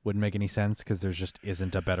remix wouldn't make any sense because there just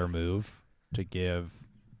isn't a better move to give.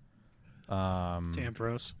 To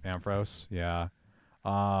Ampharos. Ampharos, yeah.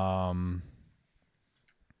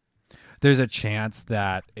 There's a chance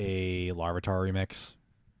that a Larvitar remix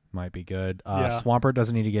might be good. Swampert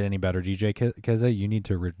doesn't need to get any better, DJ Kizza. You need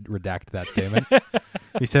to redact that statement.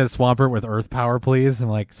 He says Swampert with Earth Power, please. I'm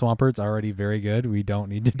like, Swampert's already very good. We don't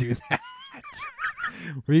need to do that.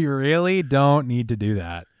 We really don't need to do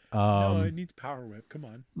that. No, it needs Power Whip. Come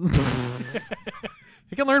on.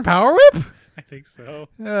 He can learn Power Whip? I think so.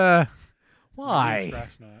 Why?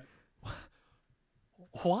 Grass Knot.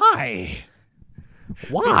 Why?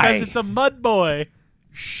 Because it's a mud boy.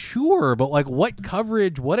 Sure, but like what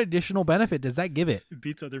coverage, what additional benefit does that give it? It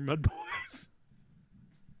beats other mud boys.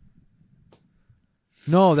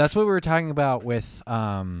 No, that's what we were talking about with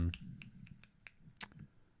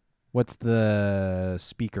what's the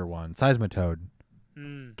speaker one? Seismitoad.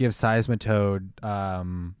 Give Seismitoad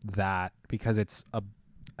that because it's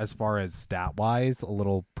as far as stat wise,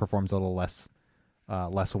 performs a little less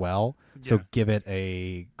well. Yeah. So give it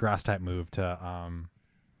a grass type move to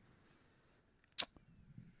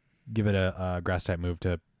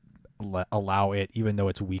allow it, even though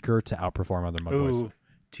it's weaker, to outperform other mud boys.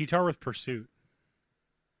 T-Tar with Pursuit.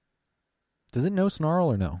 Does it know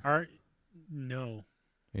Snarl or no? No.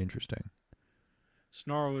 Interesting.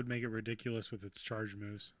 Snarl would make it ridiculous with its charge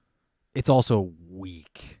moves. It's also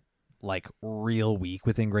weak. Like real weak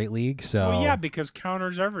within Great League. So well, yeah, because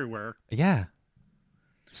counters everywhere. Yeah.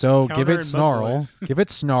 So Counter give it and Snarl. Give it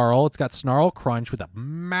Snarl. It's got Snarl Crunch with a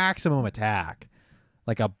maximum attack.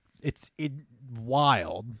 It's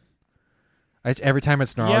wild. Every time it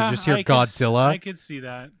snarls, you just hear Godzilla. I could see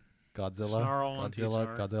that.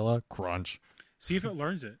 Godzilla, Crunch. See if it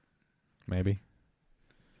learns it. Maybe.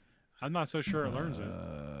 I'm not so sure it learns it.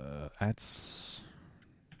 That's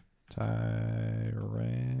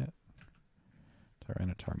Tyranitar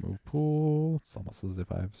move pool. It's almost as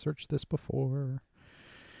if I've searched this before.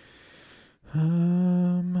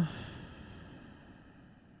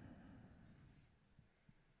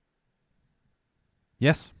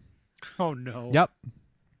 Yes. Oh no. Yep.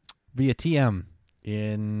 Via TM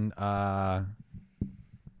in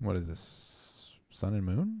what is this? Sun and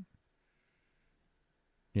Moon?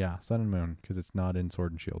 Yeah, Sun and Moon, because it's not in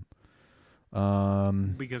Sword and Shield.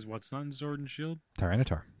 Because what's not in Sword and Shield?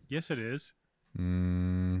 Tyranitar. Yes, it is.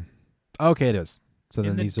 Okay, it is. So In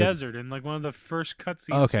then the these desert, in like one of the first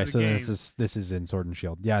cutscenes. are okay. For the So then game. this is in Sword and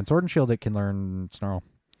Shield. Yeah, in Sword and Shield, it can learn Snarl.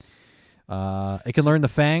 It can learn the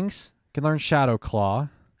Fangs. It can learn Shadow Claw.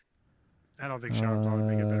 I don't think Shadow Claw would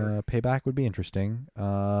make it better. Payback would be interesting.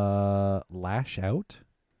 Lash Out.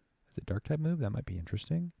 Is it Dark type move? That might be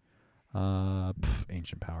interesting.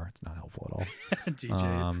 Ancient Power. It's not helpful at all.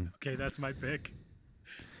 DJ. Okay, that's my pick.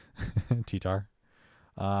 T-Tar.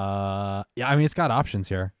 Yeah, I mean, it's got options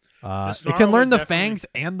here. It Snarl can learn would the definitely- fangs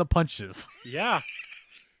and the punches. Yeah.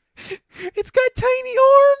 It's got tiny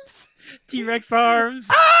arms. T-Rex arms.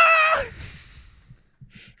 Ah!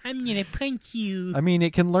 I'm gonna punch you. I mean,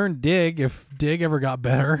 it can learn Dig if Dig ever got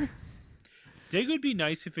better. Dig would be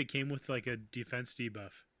nice if it came with like a defense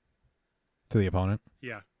debuff. To the opponent.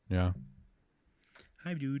 Yeah. Yeah.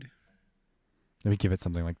 Hi, dude. Maybe give it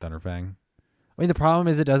something like Thunderfang. I mean, the problem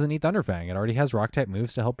is it doesn't need Thunderfang. It already has Rock-type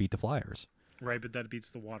moves to help beat the Flyers. Right, but that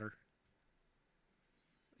beats the water.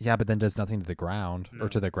 Yeah, but then does nothing to the ground No. or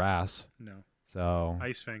to the grass. No. So,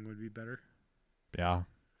 Ice Fang would be better yeah.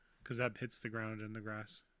 because that hits the ground and the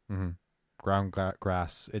grass. Mm-hmm.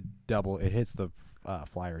 Grass. It hits the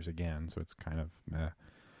Flyers again, so it's kind of meh.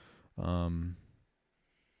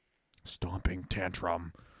 Stomping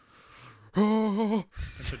Tantrum.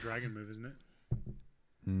 That's a dragon move, isn't it?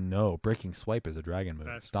 No, Breaking Swipe is a dragon move.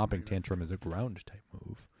 That's Stomping not big enough. Tantrum is a ground type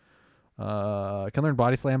move. Can learn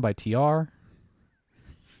Body Slam by TR.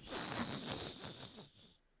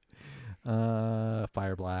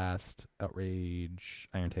 Fire Blast, Outrage,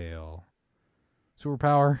 Iron Tail,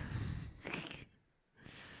 Superpower,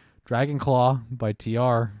 Dragon Claw by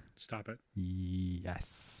TR. Stop it.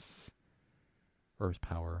 Yes. Earth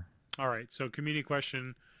Power. All right, so community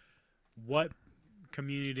question. What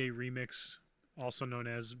community day remix, also known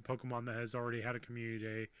as Pokemon that has already had a community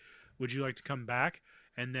day, would you like to come back?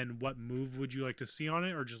 And then what move would you like to see on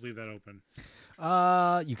it, or just leave that open?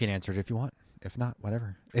 You can answer it if you want. If not,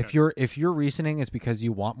 whatever. Okay. If your reasoning is because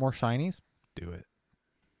you want more shinies, do it.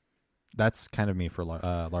 That's kind of me for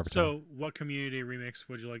Larvitar. So what community day remix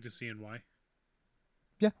would you like to see and why?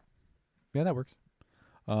 Yeah, that works.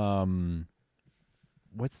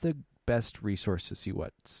 What's the best resource to see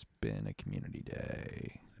what's been a community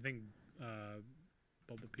day? I think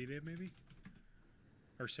Bulbapedia maybe?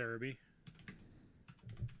 Or Cerebi?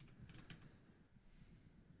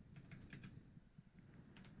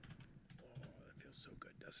 Oh, that feels so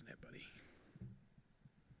good, doesn't it, buddy?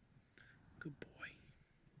 Good boy.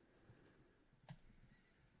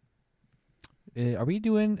 Are we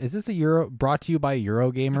doing? Is this a brought to you by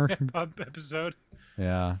Eurogamer? Pub episode.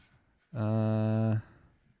 Yeah.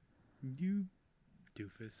 You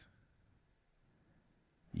doofus.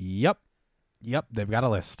 Yep. They've got a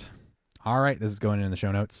list. All right, this is going in the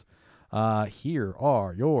show notes. Here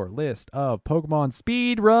are your list of Pokemon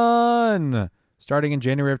Speed Run. Starting in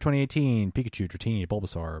January of 2018, Pikachu, Dratini,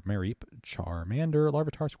 Bulbasaur, Mareep, Charmander,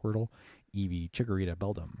 Larvitar, Squirtle, Eevee, Chikorita,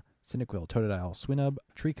 Beldum, Cyndaquil, Totodile, Swinub,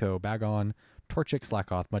 Trico, Bagon, Torchic,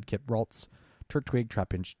 Slackoth, Mudkip, Ralts, Turtwig,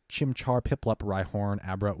 Trapinch, Chimchar, Piplup, Rhyhorn,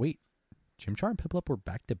 Abra. Wait, Chimchar and Piplup were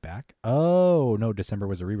back-to-back? Oh, no, December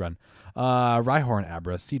was a rerun. Rhyhorn,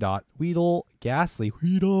 Abra, Seedot, Weedle, Ghastly,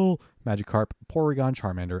 Magikarp, Porygon,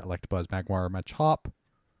 Charmander, Electabuzz, Magmar, Machop.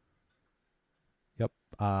 Yep.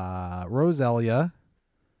 Roselia,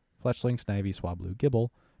 Fletchling, Snivy, Swablu,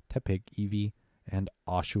 Gibble, Tepig, Eevee, and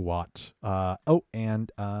Oshawott.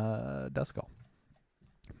 And Duskull.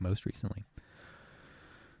 Most recently.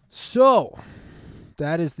 So,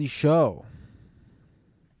 that is the show.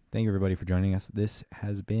 Thank you, everybody, for joining us. This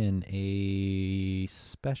has been a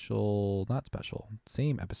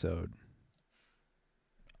same episode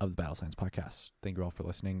of the Battle Science Podcast. Thank you all for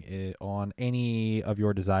listening on any of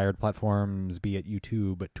your desired platforms, be it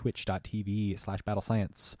YouTube,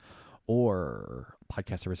 twitch.tv/battlescience, or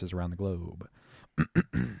podcast services around the globe.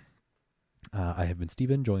 I have been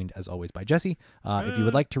Steven, joined as always by Jesse. If you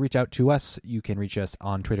would like to reach out to us, you can reach us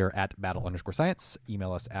on Twitter at battle_science,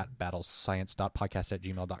 email us at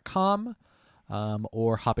battlescience.podcast@gmail.com,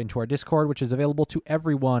 or hop into our Discord, which is available to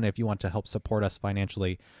everyone. If you want to help support us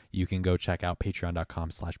financially, you can go check out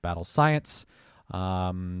patreon.com/battlescience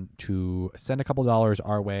to send a couple dollars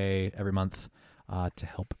our way every month to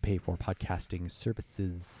help pay for podcasting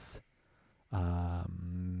services.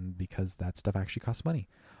 Because that stuff actually costs money.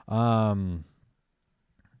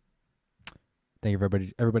 Thank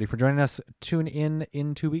you, everybody for joining us. Tune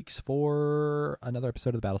in 2 weeks for another episode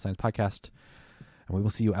of the Battle Science Podcast, and we will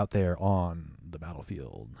see you out there on the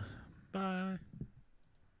battlefield. Bye.